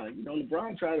LeBron. You know,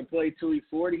 LeBron tried to play till he's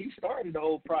 40. He started the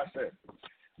whole process.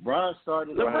 LeBron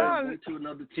started went to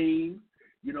another team.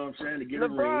 You know what I'm saying, to get a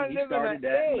ring. He started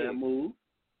that move.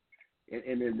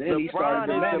 And then he started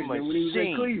the management when he was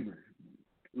in Cleveland.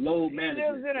 Load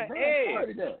management.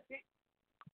 Started that.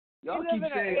 Y'all keep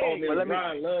saying, oh, man,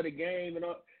 LeBron love the game and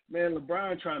all. Man,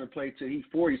 LeBron trying to play till he's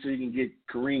 40 so he can get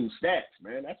Kareem stats,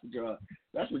 man.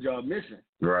 That's what y'all missing.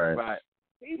 Right.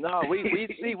 No, we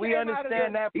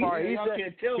understand that part. He's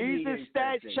a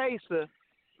stat chaser.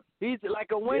 He's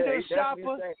like a window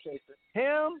shopper.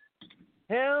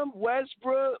 Him,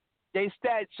 Westbrook, they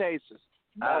stat chasers.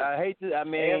 I hate to. I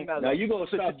mean, now you gonna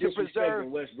stop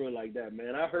disrespecting Westbrook like that,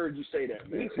 man. I heard you say that,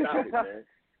 man. Stop it,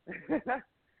 man.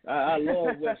 I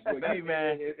love Westbrook. Hey,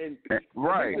 man.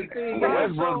 Right.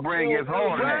 Westbrook bring his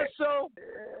horn. Russell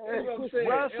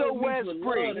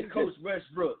Westbrook. To coach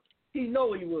Westbrook. He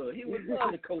know he would. He would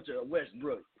love to coach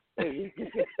Westbrook. I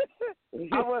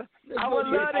would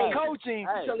love the coaching,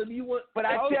 but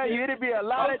I tell you, it'd be a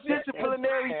lot of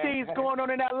disciplinary things going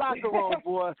on in that locker room,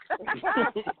 boy.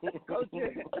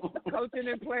 Coaching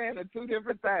and playing are two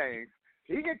different things.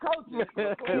 He can coach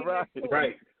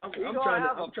right. I'm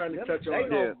trying to touch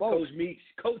on Coach Meeks.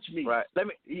 Right.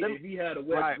 If he had a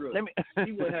Westbrook,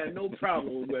 he would have no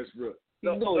problem with Westbrook.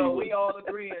 So we all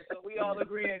agreeing.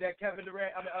 That Kevin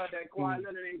Durant, that Kawhi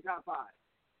Leonard ain't top 5.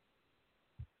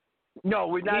 No,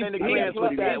 we're not in agreement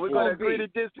with that. We're going to agree to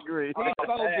disagree. He's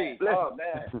 4B.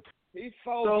 Man. He's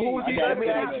 4B. So who's he going to be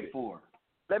asking for?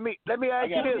 Let me ask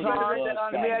you this, Harv.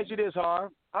 Let me ask you this,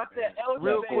 Harv. I said Elgin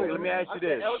real Baylor. quick. Let me ask you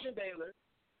this. Elgin Baylor,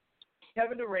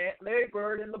 Kevin Durant, Larry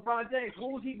Bird, and LeBron James.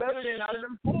 Who's he better than out of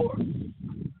them 4?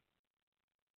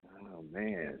 Oh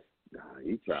man,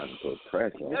 he's trying to put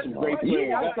pressure. That's on great.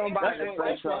 That's somebody to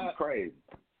say something crazy.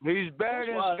 He's better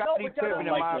than Scottie Pippen,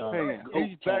 in my opinion.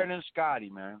 He's better than Scottie,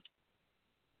 man.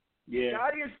 Yeah, I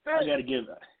gotta give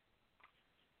that.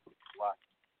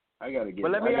 I gotta give.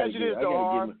 But let me ask you this, though,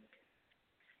 Harv.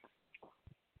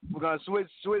 We're gonna switch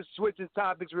the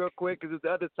topics real quick because it's the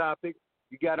other topic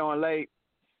you got on late.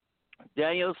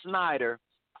 Daniel Snyder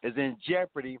is in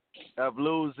jeopardy of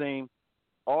losing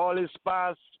all his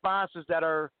sponsors that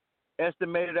are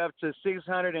estimated up to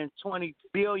 $620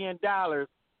 billion if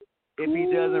he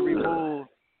doesn't remove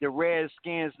the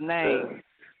Redskins' name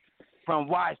from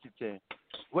Washington.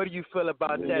 What do you feel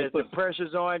about that? Is the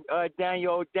pressure's on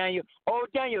Daniel's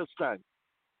son?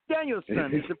 Daniel's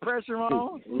son, is the pressure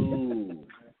on? Ooh.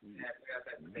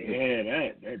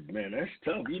 Man, that's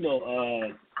tough.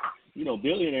 You know,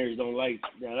 billionaires don't like.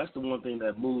 Now, that's the one thing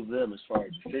that moves them as far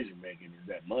as decision making is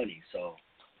that money. So,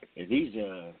 if he's,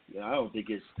 I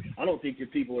don't think the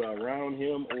people around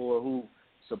him or who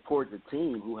support the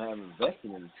team, who have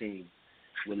invested in the team,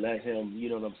 would let him. You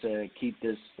know what I'm saying? Keep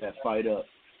that fight up.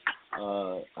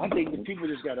 I think the people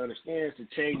just got to understand it's a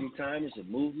changing time. It's a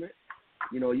movement.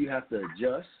 You know, you have to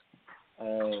adjust.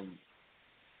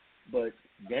 But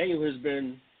Daniel has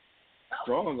been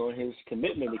strong on his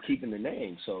commitment to keeping the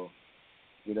name. So,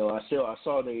 you know, I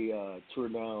saw they tore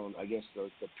down, I guess, the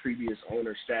previous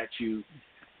owner statue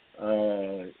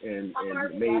and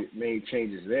made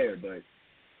changes there. But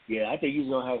yeah, I think he's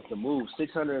gonna have to move.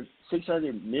 $600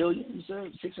 million. You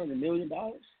said $600 million.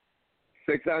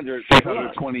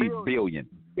 620 billion.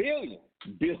 Billion.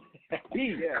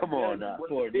 Come on now.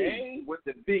 For a name with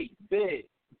the B. Big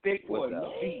for a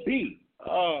name. B.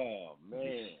 Oh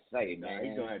man. Hey man,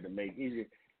 he's gonna have to make it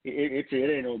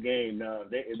ain't no game now.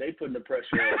 They putting the pressure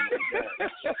on him like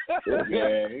that.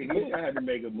 Yeah, he's gonna have to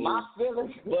make a move. My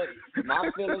feelings is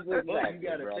exactly, you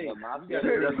gotta brother. think.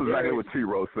 That's exactly what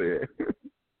T-Row said.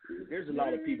 There's a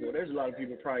lot of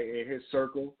people probably in his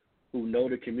circle who know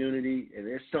the community, and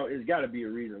it's got to be a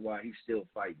reason why he's still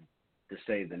fighting to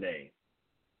save the name.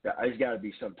 It's got to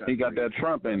be some type. He got that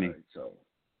Trump in him. So,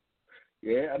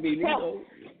 Yeah, I mean, you know,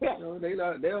 they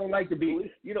don't like to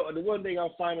be. You know, the one thing I'm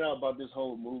finding out about this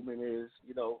whole movement is,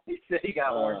 you know, he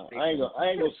got worse. I ain't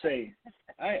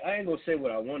gonna say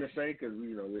what I want to say because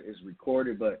you know it's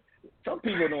recorded. But some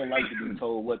people don't like to be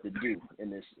told what to do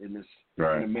in this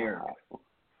right. in America.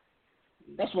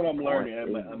 That's what I'm learning.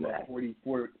 I'm at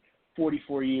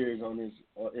 44 years on this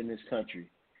in this country.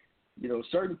 You know,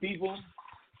 certain people,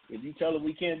 if you tell them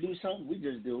we can't do something, we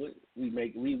just do it.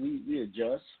 We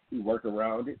adjust. We work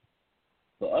around it.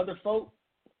 But other folk,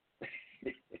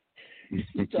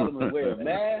 you tell them to wear a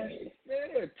mask, man,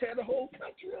 they'll tear the whole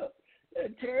country up. They'll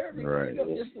tear everything up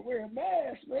just to wear a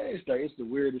mask, man. It's the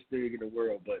weirdest thing in the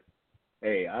world. But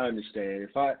hey, I understand.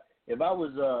 If I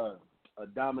was the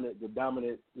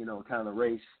dominant, you know, kind of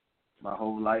race my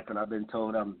whole life, and I've been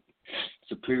told I'm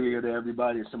superior to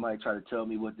everybody, and somebody try to tell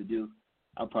me what to do,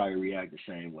 I'll probably react the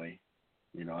same way.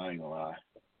 You know, I ain't gonna lie.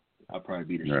 I'll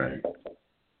probably be the same.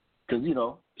 Because, you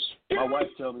know, my wife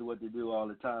tells me what to do all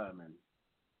the time, and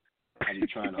I be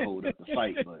trying to hold up the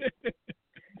fight, but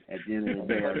at the end of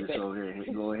the day, I just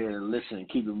go ahead and listen and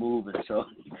keep it moving, so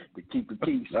to keep the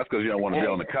peace. That's because you don't want to be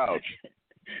on the couch.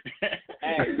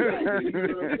 Hey, you know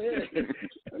what I'm saying?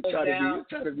 I'm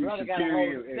trying to be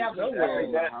superior in somewhere.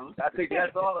 I think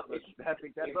that's all of us.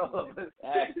 Exactly.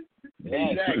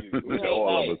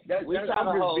 All of us. We try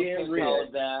to hold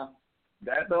things down.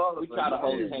 That's all of us. We try to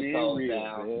hold things down.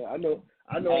 Man.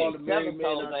 I know all the married men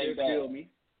out there feel me.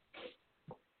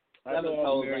 I know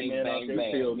all the married men out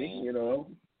there feel me. You know,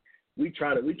 we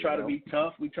try to be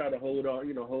tough. We try to hold down,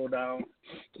 you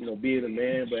know, being a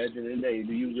man. But at the end of the day,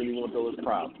 do you really want those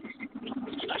problems?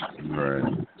 Right.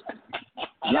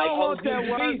 Like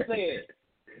OGB said.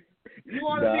 You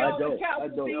want to be on the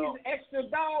couch with these extra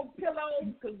dog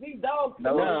pillows? Because these dog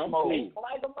pillows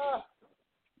like them up.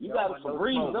 You got to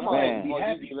breathe them on before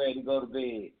you be ready to go to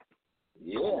bed.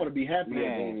 Yeah. I want to be happy at the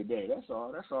end of the day. That's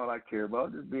all I care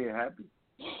about, just being happy.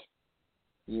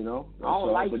 You know? I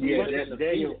don't like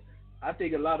Daniel, I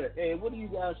think a lot of, hey, what do you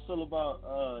guys feel about,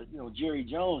 you know, Jerry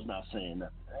Jones not saying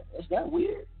nothing? Is that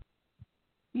weird?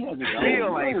 He hasn't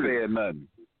still ain't said nothing.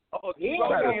 Oh, that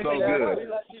is so good.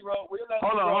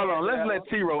 Hold on. Let's let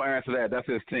T-Row answer that. That's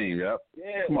his team, yep.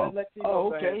 Yeah, come on. Let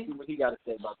T-Row see what he got to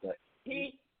say about that.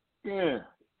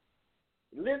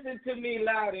 Listen to me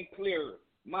loud and clear.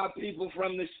 My people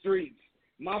from the streets,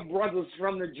 my brothers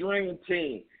from the Dream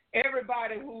Team,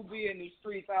 everybody who be in these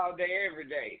streets all day, every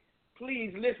day,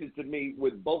 please listen to me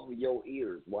with both of your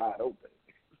ears wide open.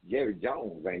 Jerry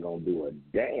Jones ain't going to do a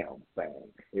damn thing.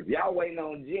 If y'all waiting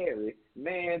on Jerry,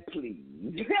 man, please.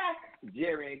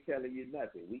 Jerry ain't telling you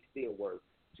nothing. We still worth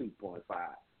 $2.5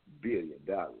 billion.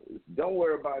 Don't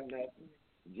worry about nothing.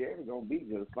 Jerry's going to be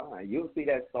just fine. You'll see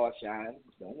that star shine.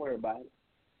 Don't worry about it.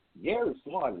 Jerry's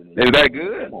smarter than you. Is that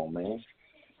good? Come on, man.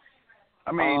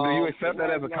 I mean, do you accept that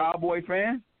as a Cowboy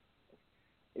fan?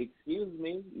 Excuse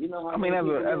me. You know how I mean, as a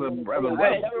brother.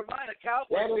 Never mind a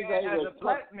Cowboy fan as a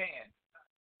black man.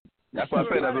 That's what I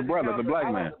said, as a brother, as a black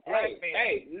man.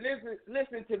 Hey,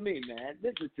 listen to me, man.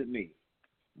 Listen to me.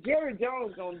 Jerry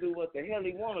Jones gonna do what the hell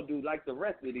he wanna do, like the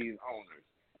rest of these owners.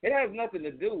 It has nothing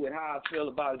to do with how I feel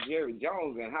about Jerry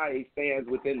Jones and how he stands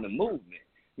within the movement.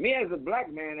 Me as a black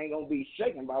man ain't gonna be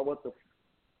shaken by whatever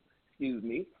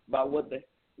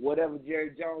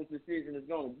Jerry Jones' decision is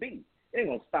gonna be. It ain't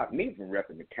gonna stop me from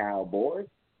repping the Cowboys.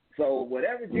 So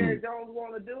whatever Jerry Jones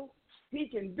wanna do, he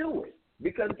can do it.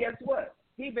 Because guess what?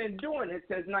 He been doing it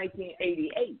since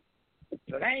 1988.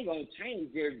 So they ain't going to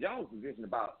change Jerry Jones' position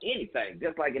about anything,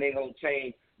 just like it ain't going to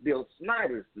change Bill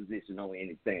Snyder's position on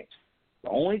anything. The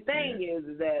only thing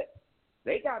is that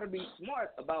they got to be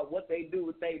smart about what they do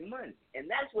with their money, and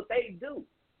that's what they do.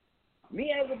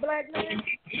 Me as a black man,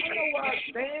 I know where I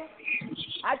stand.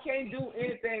 I can't do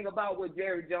anything about what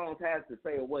Jerry Jones has to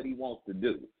say or what he wants to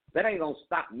do. That ain't going to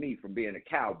stop me from being a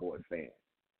Cowboy fan.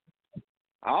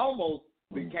 I almost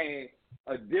became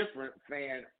a different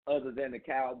fan other than the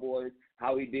Cowboys,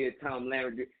 how he did Tom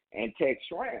Landry and Tex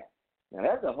Schramm. Now,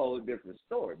 that's a whole different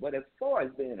story. But as far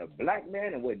as being a black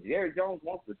man and what Jerry Jones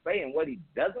wants to say and what he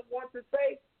doesn't want to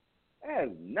say, that has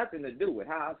nothing to do with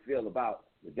how I feel about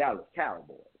the Dallas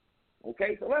Cowboys.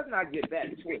 Okay? So let's not get that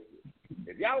twisted.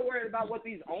 If y'all worried about what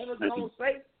these owners are going to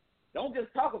say, don't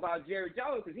just talk about Jerry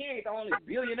Jones because he ain't the only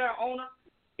billionaire owner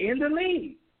in the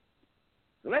league.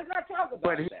 So let's not talk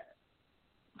about that.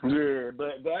 Yeah,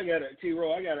 but I gotta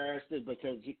T-Row, I gotta ask this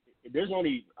because there's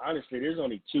only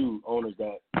two owners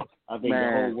that I think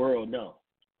the whole world know.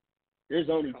 There's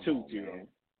only two, T-Row.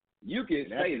 You can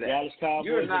say that. Dallas Cowboys.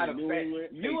 You're not a New fan. England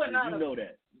You are not. You know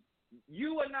that.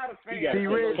 You are not a fan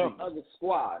of the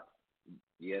squad.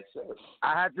 Yes, sir.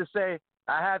 I have to say,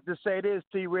 I have to say this,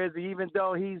 T. Rizzy, even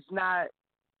though he's not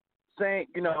saying,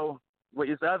 with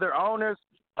his other owners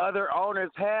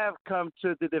have come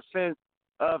to the defense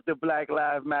of the Black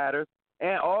Lives Matter.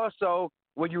 And also,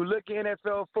 when you look at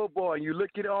NFL football and you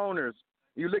look at owners,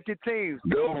 you look at teams,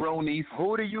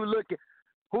 who do you look at?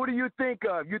 Who do you think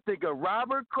of? You think of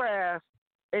Robert Kraft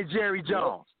and Jerry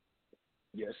Jones.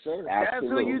 Yes, sir. That's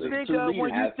who you think of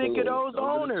when you think of those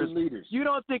owners. You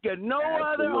don't think of no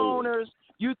other owners.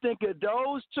 You think of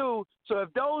those two. So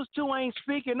if those two ain't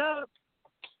speaking up,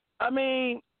 I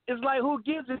mean, it's like who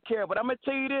gives a care? But I'm gonna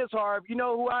tell you this, Harv. You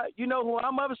know who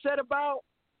I'm upset about?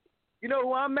 You know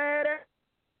who I'm mad at?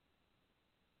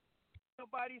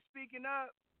 Nobody speaking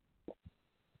up.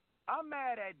 I'm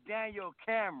mad at Daniel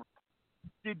Cameron,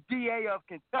 the DA of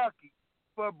Kentucky,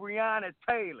 for Breonna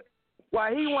Taylor.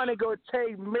 Why he want to go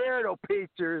take marital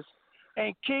pictures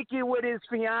and kick it with his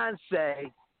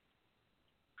fiance.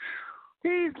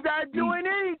 He's not doing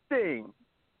anything.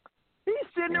 He's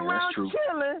sitting around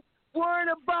chilling, worrying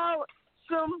about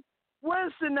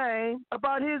what's the name,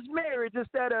 about his marriage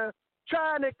instead of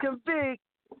trying to convict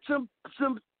some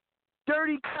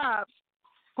dirty cops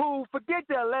who, forget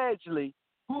the allegedly,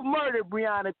 who murdered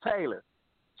Breonna Taylor.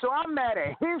 So I'm mad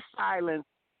at his silence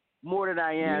more than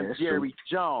I am Jerry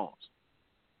Jones.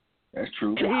 That's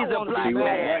true. And he's a black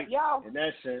man. Y'all, in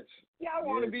that sense. Y'all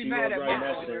want to be mad at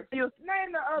my owner.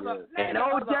 Name the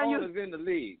other owners in the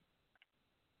league.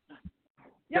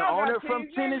 The owner from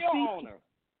Tennessee.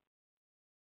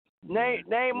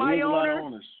 Name my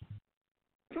owner.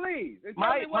 Please.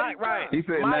 Right. He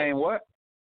said name what?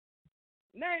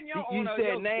 Name your owner of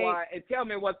your squad and tell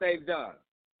me what they've done.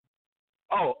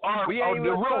 We ain't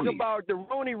even talking about the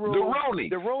Rooney Rule.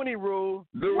 The Rooney Rule.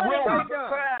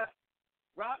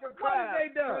 Robert Kraft, what have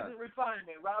they done? Prison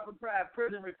refinement. Robert Kraft,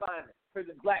 prison refinement.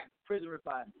 Black prison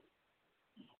refinement.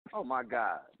 Oh my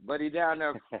God! But he down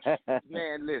there,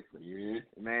 man. Listen,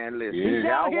 man. Listen. He's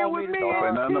down here with me. Don't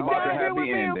say nothing about the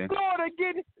happy ending. In Florida,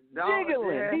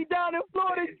 jiggling. He's down in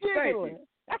Florida jiggling.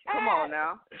 Come on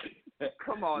now.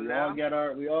 Come on now.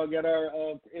 We all got our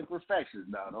imperfections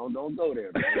now. Don't go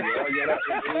there, man. We all got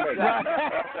our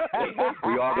imperfections.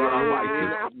 We all got our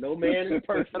vices. No man is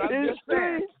perfect. I'm just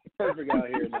saying. Perfect out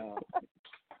here now.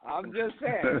 I'm just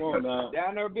saying. Come on now.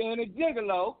 Down there being a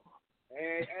gigolo.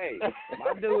 And hey,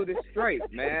 my dude is straight,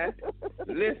 man.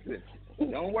 Listen,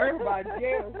 don't worry about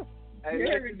jail. Hey,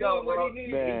 Jerry doing what he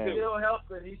needs. Man.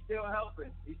 He's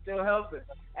still helping.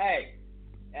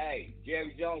 Hey,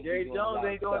 Jerry Jones ain't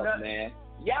doing nothing, man.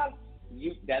 Y'all,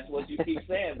 that's what you keep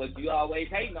saying, but you always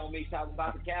hating on me talking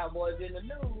about the Cowboys in the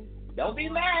news. Don't be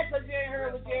mad because you ain't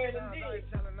heard what Jerry done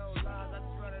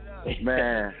did.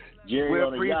 Man,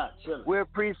 Jerry we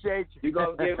appreciate you. You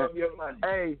gonna give him your money?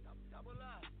 Hey,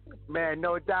 man,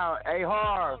 no doubt. Hey,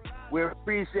 Harv, we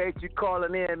appreciate you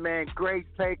calling in, man. Great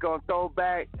take on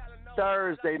Throwback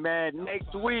Thursday, man.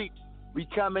 Next week, we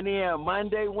coming in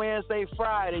Monday, Wednesday,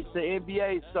 Friday to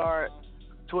NBA start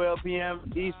 12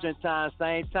 p.m. Eastern time,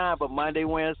 same time, but Monday,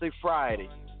 Wednesday, Friday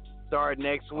start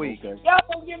next week. Okay. Y'all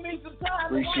gonna give me some time.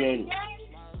 Appreciate it.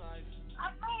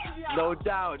 No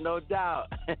doubt.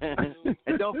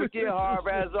 And don't forget, Harv,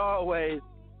 as always,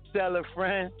 tell a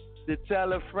friend to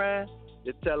tell a friend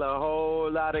to tell a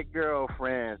whole lot of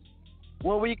girlfriends.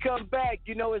 When we come back,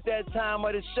 it's that time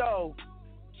of the show.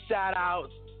 Shout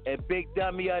outs and Big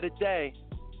Dummy of the Day.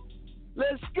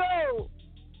 Let's go!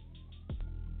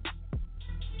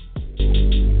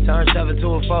 Turn 7 to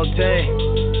a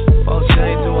 14, 14 to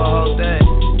a whole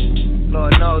thing.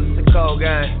 Lord knows it's a cold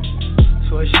game.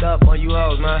 Switched up on you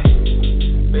hoes, man.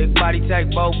 Big body take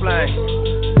both lanes.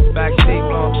 Backseat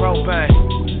blowing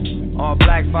propane. All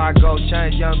black fire gold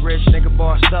chains. Young rich nigga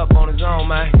bossed up on his own,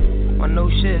 man. My new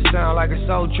shit sound like a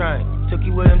soul train.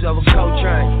 Tookie Williams over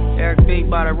Coltrane. Eric B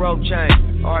by the rope chain.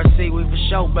 RC, we for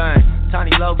show bang.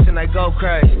 Tiny Lokes and they go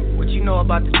crazy. What you know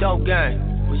about the dope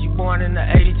game? Was you born in the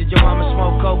 80s? Did your mama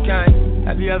smoke cocaine?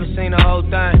 Have you ever seen the whole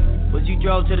thing? Was you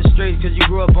drove to the streets cause you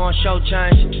grew up on show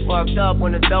change? Fucked up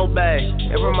when the dope age.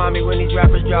 It remind me when these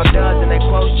rappers drop duds and they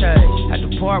quotes change. Had to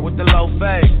part with the low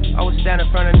fade. I was standing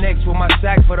in front of Knicks with my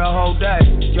sack for the whole day.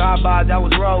 Drive-bys, I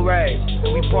was road rage.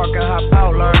 And we park and hop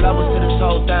out, learn levels to this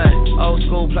whole thing. Old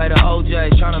school play the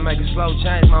OJ, tryna make a slow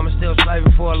change. Mama still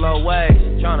slaving for a low wage.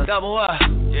 Tryna double up,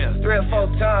 3 or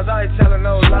 4 times, I ain't telling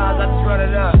no lies, I just run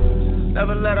it up.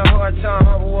 Never let a hard time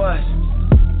humble us.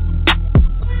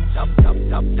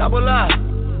 Double up.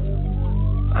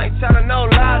 I ain't telling no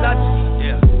lies, I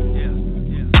just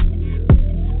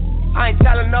I ain't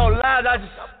telling no lies, I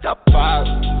just 5,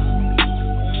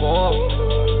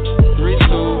 4, 3,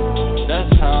 2,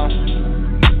 that's how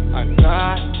I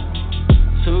got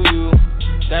to you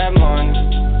that money.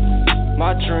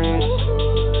 my dreams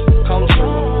come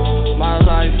true. My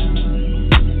life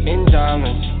in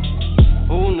diamonds.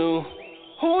 Who knew?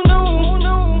 Who knew? Who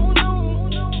knew?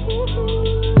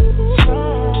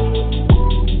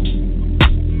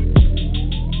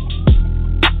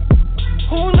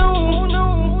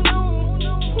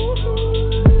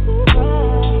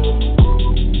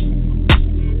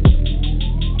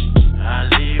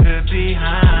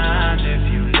 Behind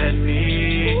if you let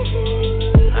me.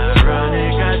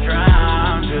 Ironic, I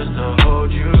drown just to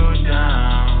hold you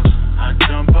down. I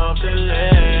jump off the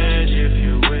ledge if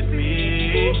you're with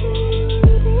me.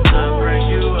 I bring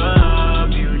you up,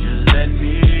 you just let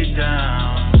me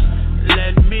down.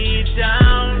 Let me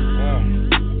down.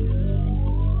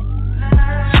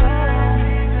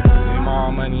 Need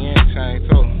more money and change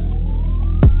too.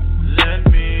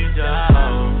 Let me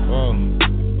down. Whoa.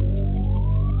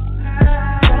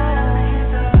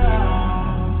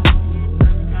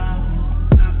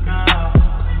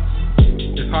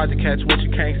 Hard to catch what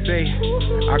you can't see.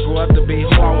 I grew up to be who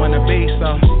I wanna be,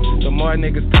 so the more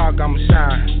niggas talk, I'ma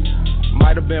shine.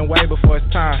 Might have been way before it's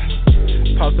time.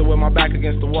 Posted with my back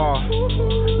against the wall.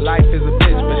 Life is a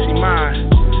bitch, but she mine.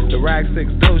 The rag 6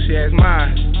 do, she has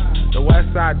mine. The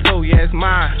west side too, yeah, it's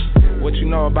mine. What you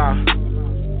know about?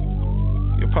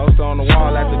 Your poster on the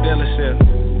wall at the dealership.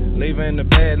 Leaving in the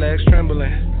bed, legs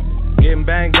trembling. Getting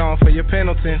banged on for your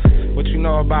penalties. What you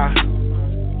know about?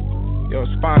 Your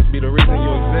response be the reason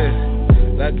you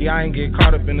exist. Lucky I ain't get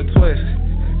caught up in the twist.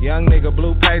 Young nigga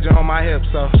blue pager on my hip,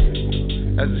 so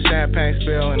as the champagne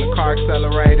spill and the car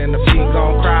accelerate and the beat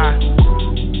gon' cry,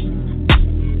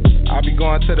 I'll be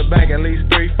going to the bank at least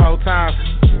 3-4 times.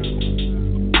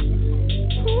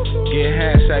 Get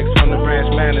handshakes from the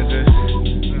branch managers.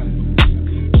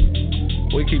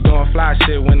 We keep doing fly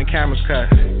shit when the camera's cut.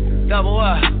 Double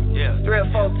up, yeah. 3 or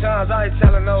 4 times, I ain't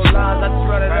telling no lies, I just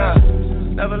run it up.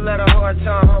 Never let a hard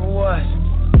time humble us.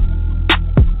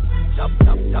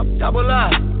 Double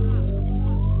up.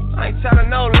 I ain't telling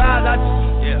no lies, I just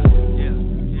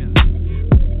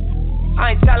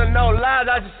I ain't telling no lies,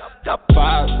 I just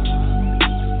 5,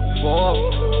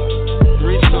 4,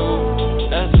 3, 2,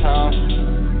 that's how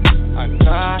I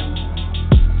got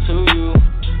to you.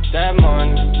 That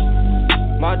money,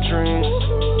 my dreams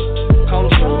come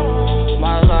true.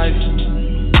 My life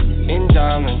in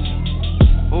diamonds.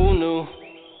 Who knew?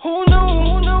 Who knew?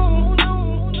 Who knew? Who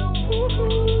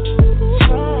knew?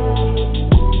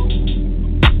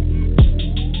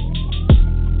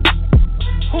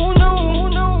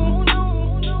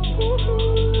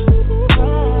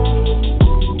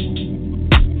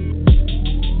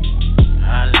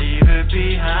 I leave it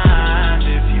behind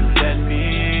if you let me.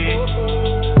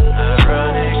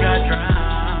 Ironic, I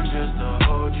drown just to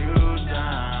hold you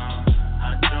down. I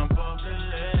jump off the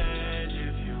ledge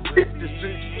if you with me.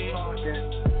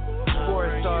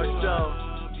 Sports Talk Show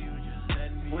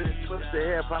with a twist of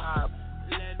hip hop.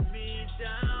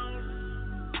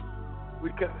 We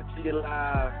coming to you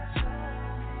live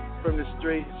from the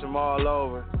streets from all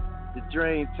over. The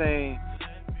Dream Team,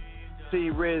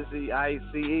 T Rizzy,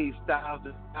 ICE, Styles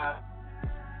the Stop,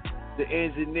 the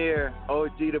engineer,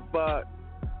 OG the Buck,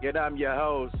 and I'm your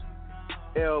host,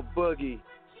 L Boogie.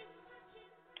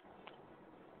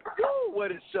 Woo,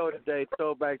 what a show today,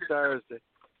 Throwback Thursday.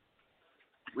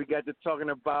 We got to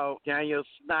talking about Daniel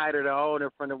Snyder, the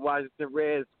owner from the Washington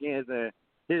Redskins, and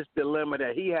his dilemma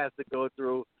that he has to go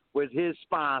through with his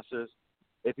sponsors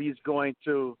if he's going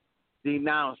to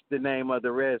denounce the name of the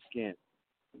Redskins.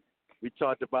 We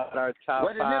talked about our top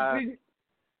 5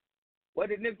 what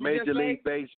did Nipsey Major just League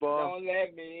say? Baseball. Don't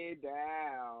let me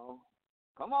down.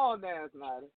 Come on now,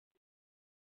 Snyder.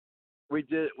 We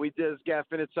just got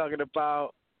finished talking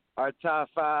about our top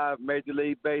 5 Major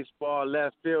League Baseball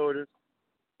left fielders.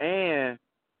 And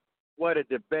what a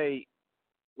debate.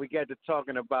 We got to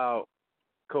talking about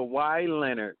Kawhi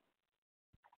Leonard.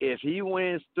 If he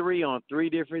wins 3 on 3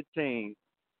 different teams,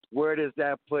 where does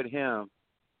that put him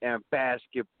in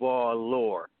basketball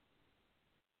lore?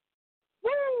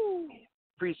 Woo!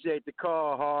 Appreciate the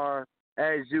call, Har,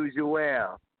 as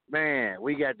usual. Man,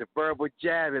 we got the verbal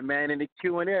jabbing, man, and the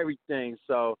Q and everything.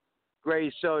 So,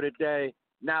 great show today.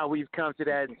 Now we've come to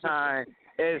that time.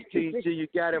 STG, you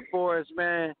got it for us,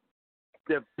 man?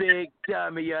 The big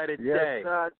dummy of the day. Yes,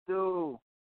 I do.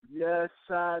 Yes,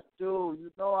 I do.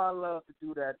 You know I love to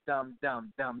do that dumb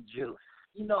juice.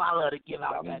 You know I love to give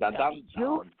out that dumb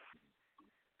juice.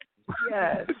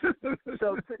 Yes.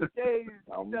 So today's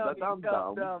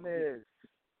dumb is,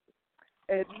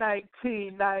 in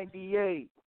 1998,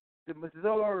 the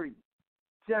Missouri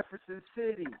Jefferson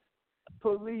City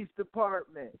Police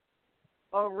Department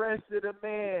arrested a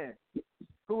man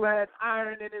who had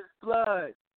iron in his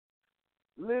blood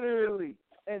Literally,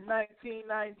 in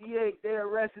 1998, they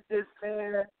arrested this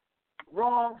man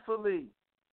wrongfully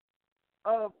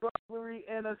of burglary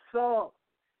and assault.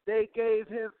 They gave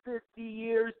him 50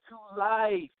 years to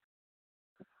life.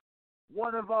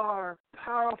 One of our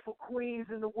powerful queens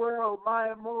in the world,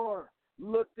 Maya Moore,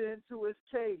 looked into his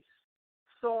case,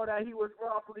 saw that he was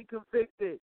wrongfully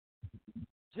convicted.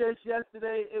 Just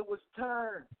yesterday, it was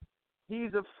turned.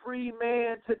 He's a free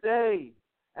man today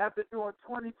after doing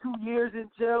 22 years in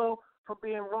jail for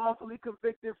being wrongfully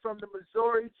convicted from the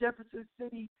Missouri Jefferson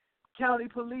City County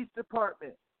Police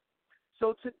Department.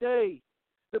 So today,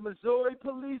 the Missouri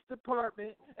Police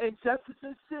Department in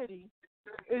Jefferson City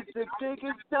is the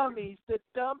biggest dummies, the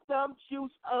dumb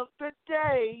juice of the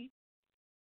day.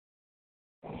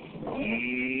 You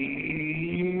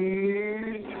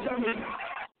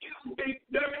big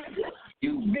dummy,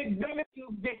 you big dummy, you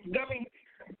big dummy,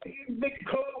 you big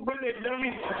cold-blooded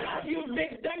dummy, you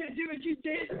big dummy, see what you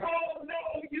did? Oh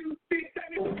no, you big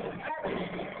dummy, oh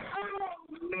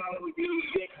no, you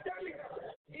big dummy,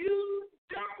 you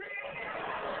dummy.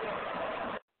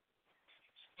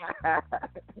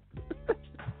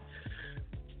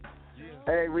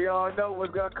 Hey, we all know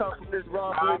what's gonna come from this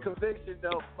wrongful conviction,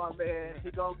 though, my man. He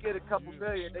gonna get a couple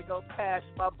million. They gonna cash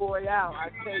my boy out.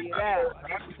 I tell you that.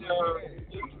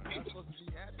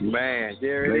 Man,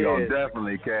 there it is. They gonna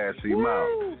definitely cash him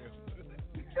out.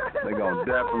 They gonna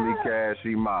definitely cash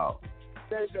him out.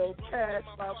 They gonna cash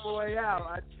my boy out.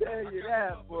 I tell you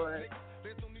that, boy.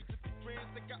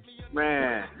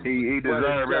 Man, he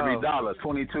deserved every dollar.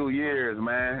 22 years,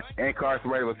 man.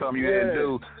 Incarcerated for something you didn't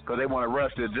do because they want to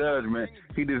rush the judgment.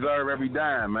 He deserved every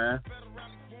dime, man.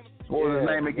 What was his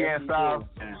name again, Styles?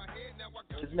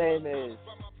 His name is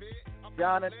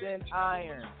Jonathan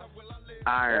Irons.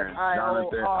 Irons.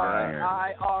 Jonathan Irons.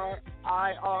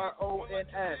 Irons.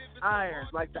 Irons,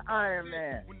 like the Iron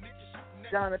Man.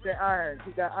 Jonathan Irons.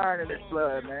 He got iron in his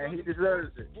blood, man. He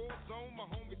deserves it.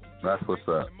 That's what's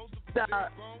up.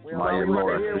 Maya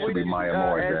Moore. It should be Maya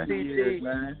Moore, STG,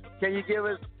 Can you give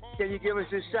us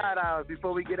your shout out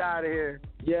before we get out of here?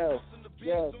 Yes.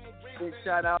 Big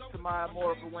shout out to Maya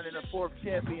Moore for winning the 4th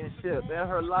championship in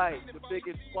her life, the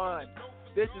biggest one.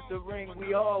 This is the ring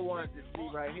we all wanted to see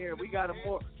right here. We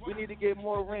need to get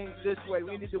more rings this way.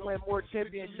 We need to win more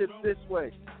championships this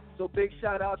way. So big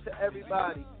shout out to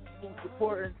everybody who's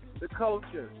supporting the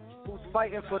culture, who's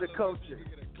fighting for the culture.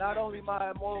 Not only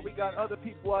Maya Moore, we got other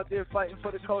people out there fighting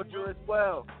for the culture as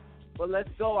well. But let's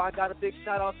go. I got a big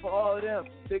shout out for all of them.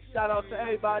 Big shout out to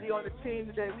everybody on the team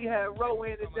today. We had Ro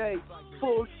in today.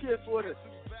 Full shift with us.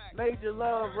 Major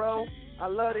love, Ro. I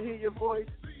love to hear your voice.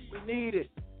 We need it.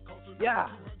 Yeah.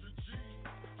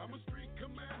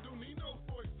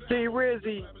 T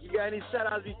Rizzy, you got any shout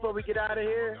outs before we get out of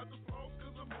here?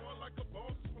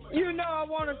 You know I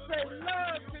want to say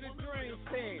love to the Dream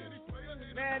Team.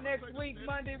 Man, next week,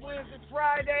 Monday, Wednesday,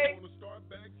 Friday,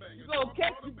 you gonna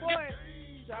catch your boy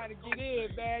trying to get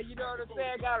in, man. You know what I'm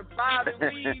saying? Gotta bob and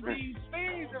weave these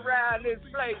fiends around this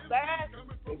place, man.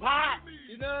 It's hot.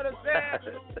 You know what I'm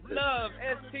saying? Love,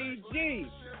 STG.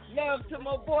 Love to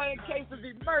my boy in case of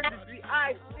emergency,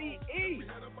 ICE.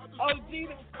 OG the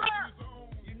fuck.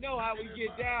 You know how we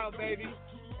get down, baby.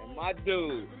 And my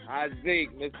dude,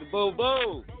 Isaac, Mr. Boo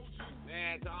Boo.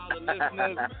 Man, to all the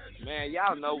listeners, man,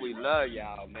 y'all know we love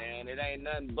y'all, man. It ain't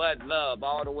nothing but love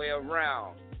all the way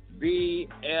around.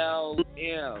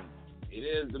 BLM. It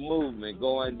is the movement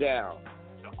going down.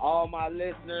 To all my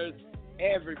listeners,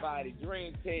 everybody,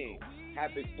 Dream Team,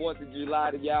 happy 4th of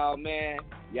July to y'all, man.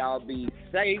 Y'all be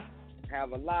safe,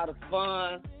 have a lot of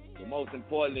fun, but most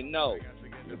importantly, know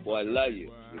the boy love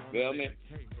you. You feel me?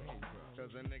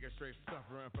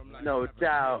 No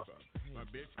doubt.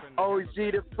 OG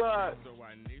the fuck.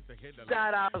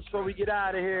 Shout out before we get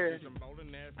out of here.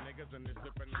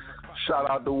 Shout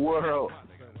out the world.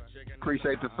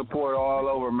 Appreciate the support all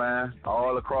over, man.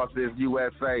 All across this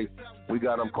USA. We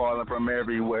got them calling from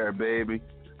everywhere, baby.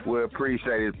 We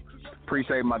appreciate it.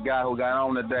 Appreciate my guy who got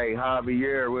on today,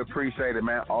 Javier. We appreciate it,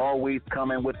 man. Always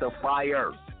coming with the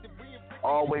fire.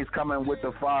 Always coming with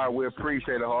the fire. We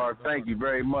appreciate it, hard. Thank you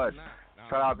very much.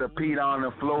 Shout out to Pete on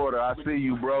in Florida. I see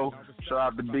you, bro. Shout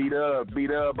out to Beat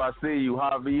Up, I see you.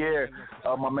 Javier,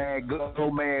 my man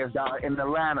Gomez down in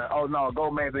Atlanta. Oh, no,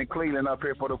 Gomez in Cleveland up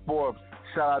here for the 4th.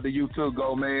 Shout out to you, too,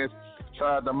 Gomez. Shout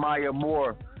out to Maya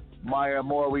Moore. Maya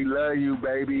Moore, we love you,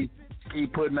 baby.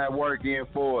 Keep putting that work in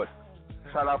for us.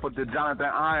 Shout out to Jonathan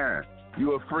Iron.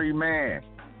 You a free man.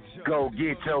 Go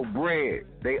get your bread.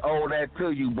 They owe that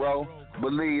to you, bro.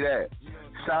 Believe that.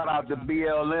 Shout out to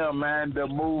BLM, man, the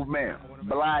movement.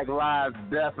 Black lives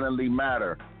definitely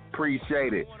matter.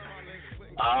 Appreciate it.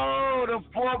 Oh, the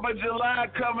 4th of July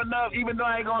coming up. Even though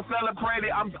I ain't gonna celebrate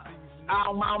it, I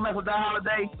don't mess with the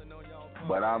holiday.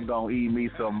 But I'm gonna eat me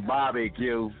some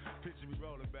barbecue.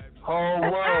 Whole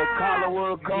world,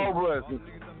 Collarwood Cobras.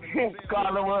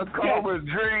 Collarwood Cobras,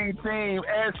 Dream Team,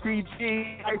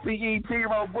 STG, ICE,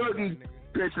 T-Row Boogie.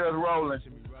 Pictures rolling.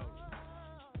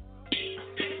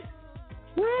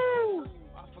 Woo!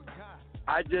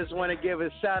 I just want to give a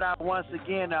shout out once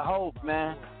again to Hope,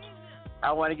 man.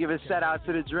 I want to give a shout out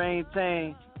to the Dream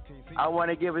Team. I want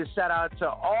to give a shout out to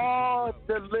all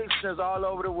the listeners all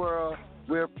over the world.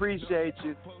 We appreciate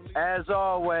you. As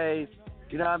always,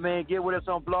 you know what I mean? Get with us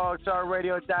on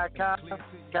blogtalkradio.com,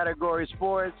 category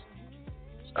sports.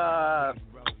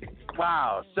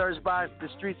 Search box, The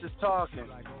Streets is Talking.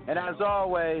 And as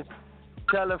always,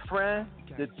 tell a friend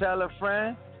to tell a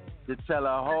friend to tell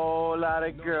a whole lot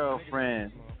of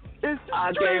girlfriends. It's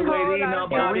I can't wait to eat no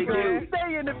barbecue.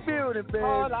 Stay in the building, baby.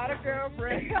 Whole lot of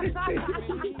girlfriends.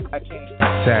 I can't.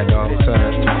 Sad, dog.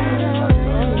 Sad.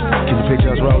 Can you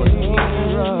picture us rolling?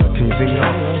 Can you see me on?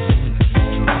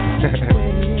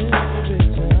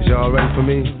 Is y'all ready for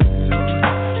me?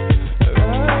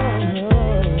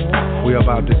 We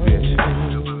about this bitch.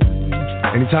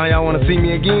 Anytime y'all want to see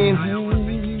me again,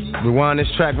 rewind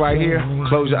this track right here,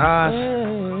 close your eyes,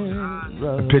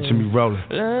 and picture me rolling.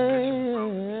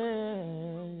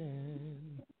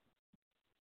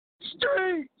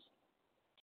 Street.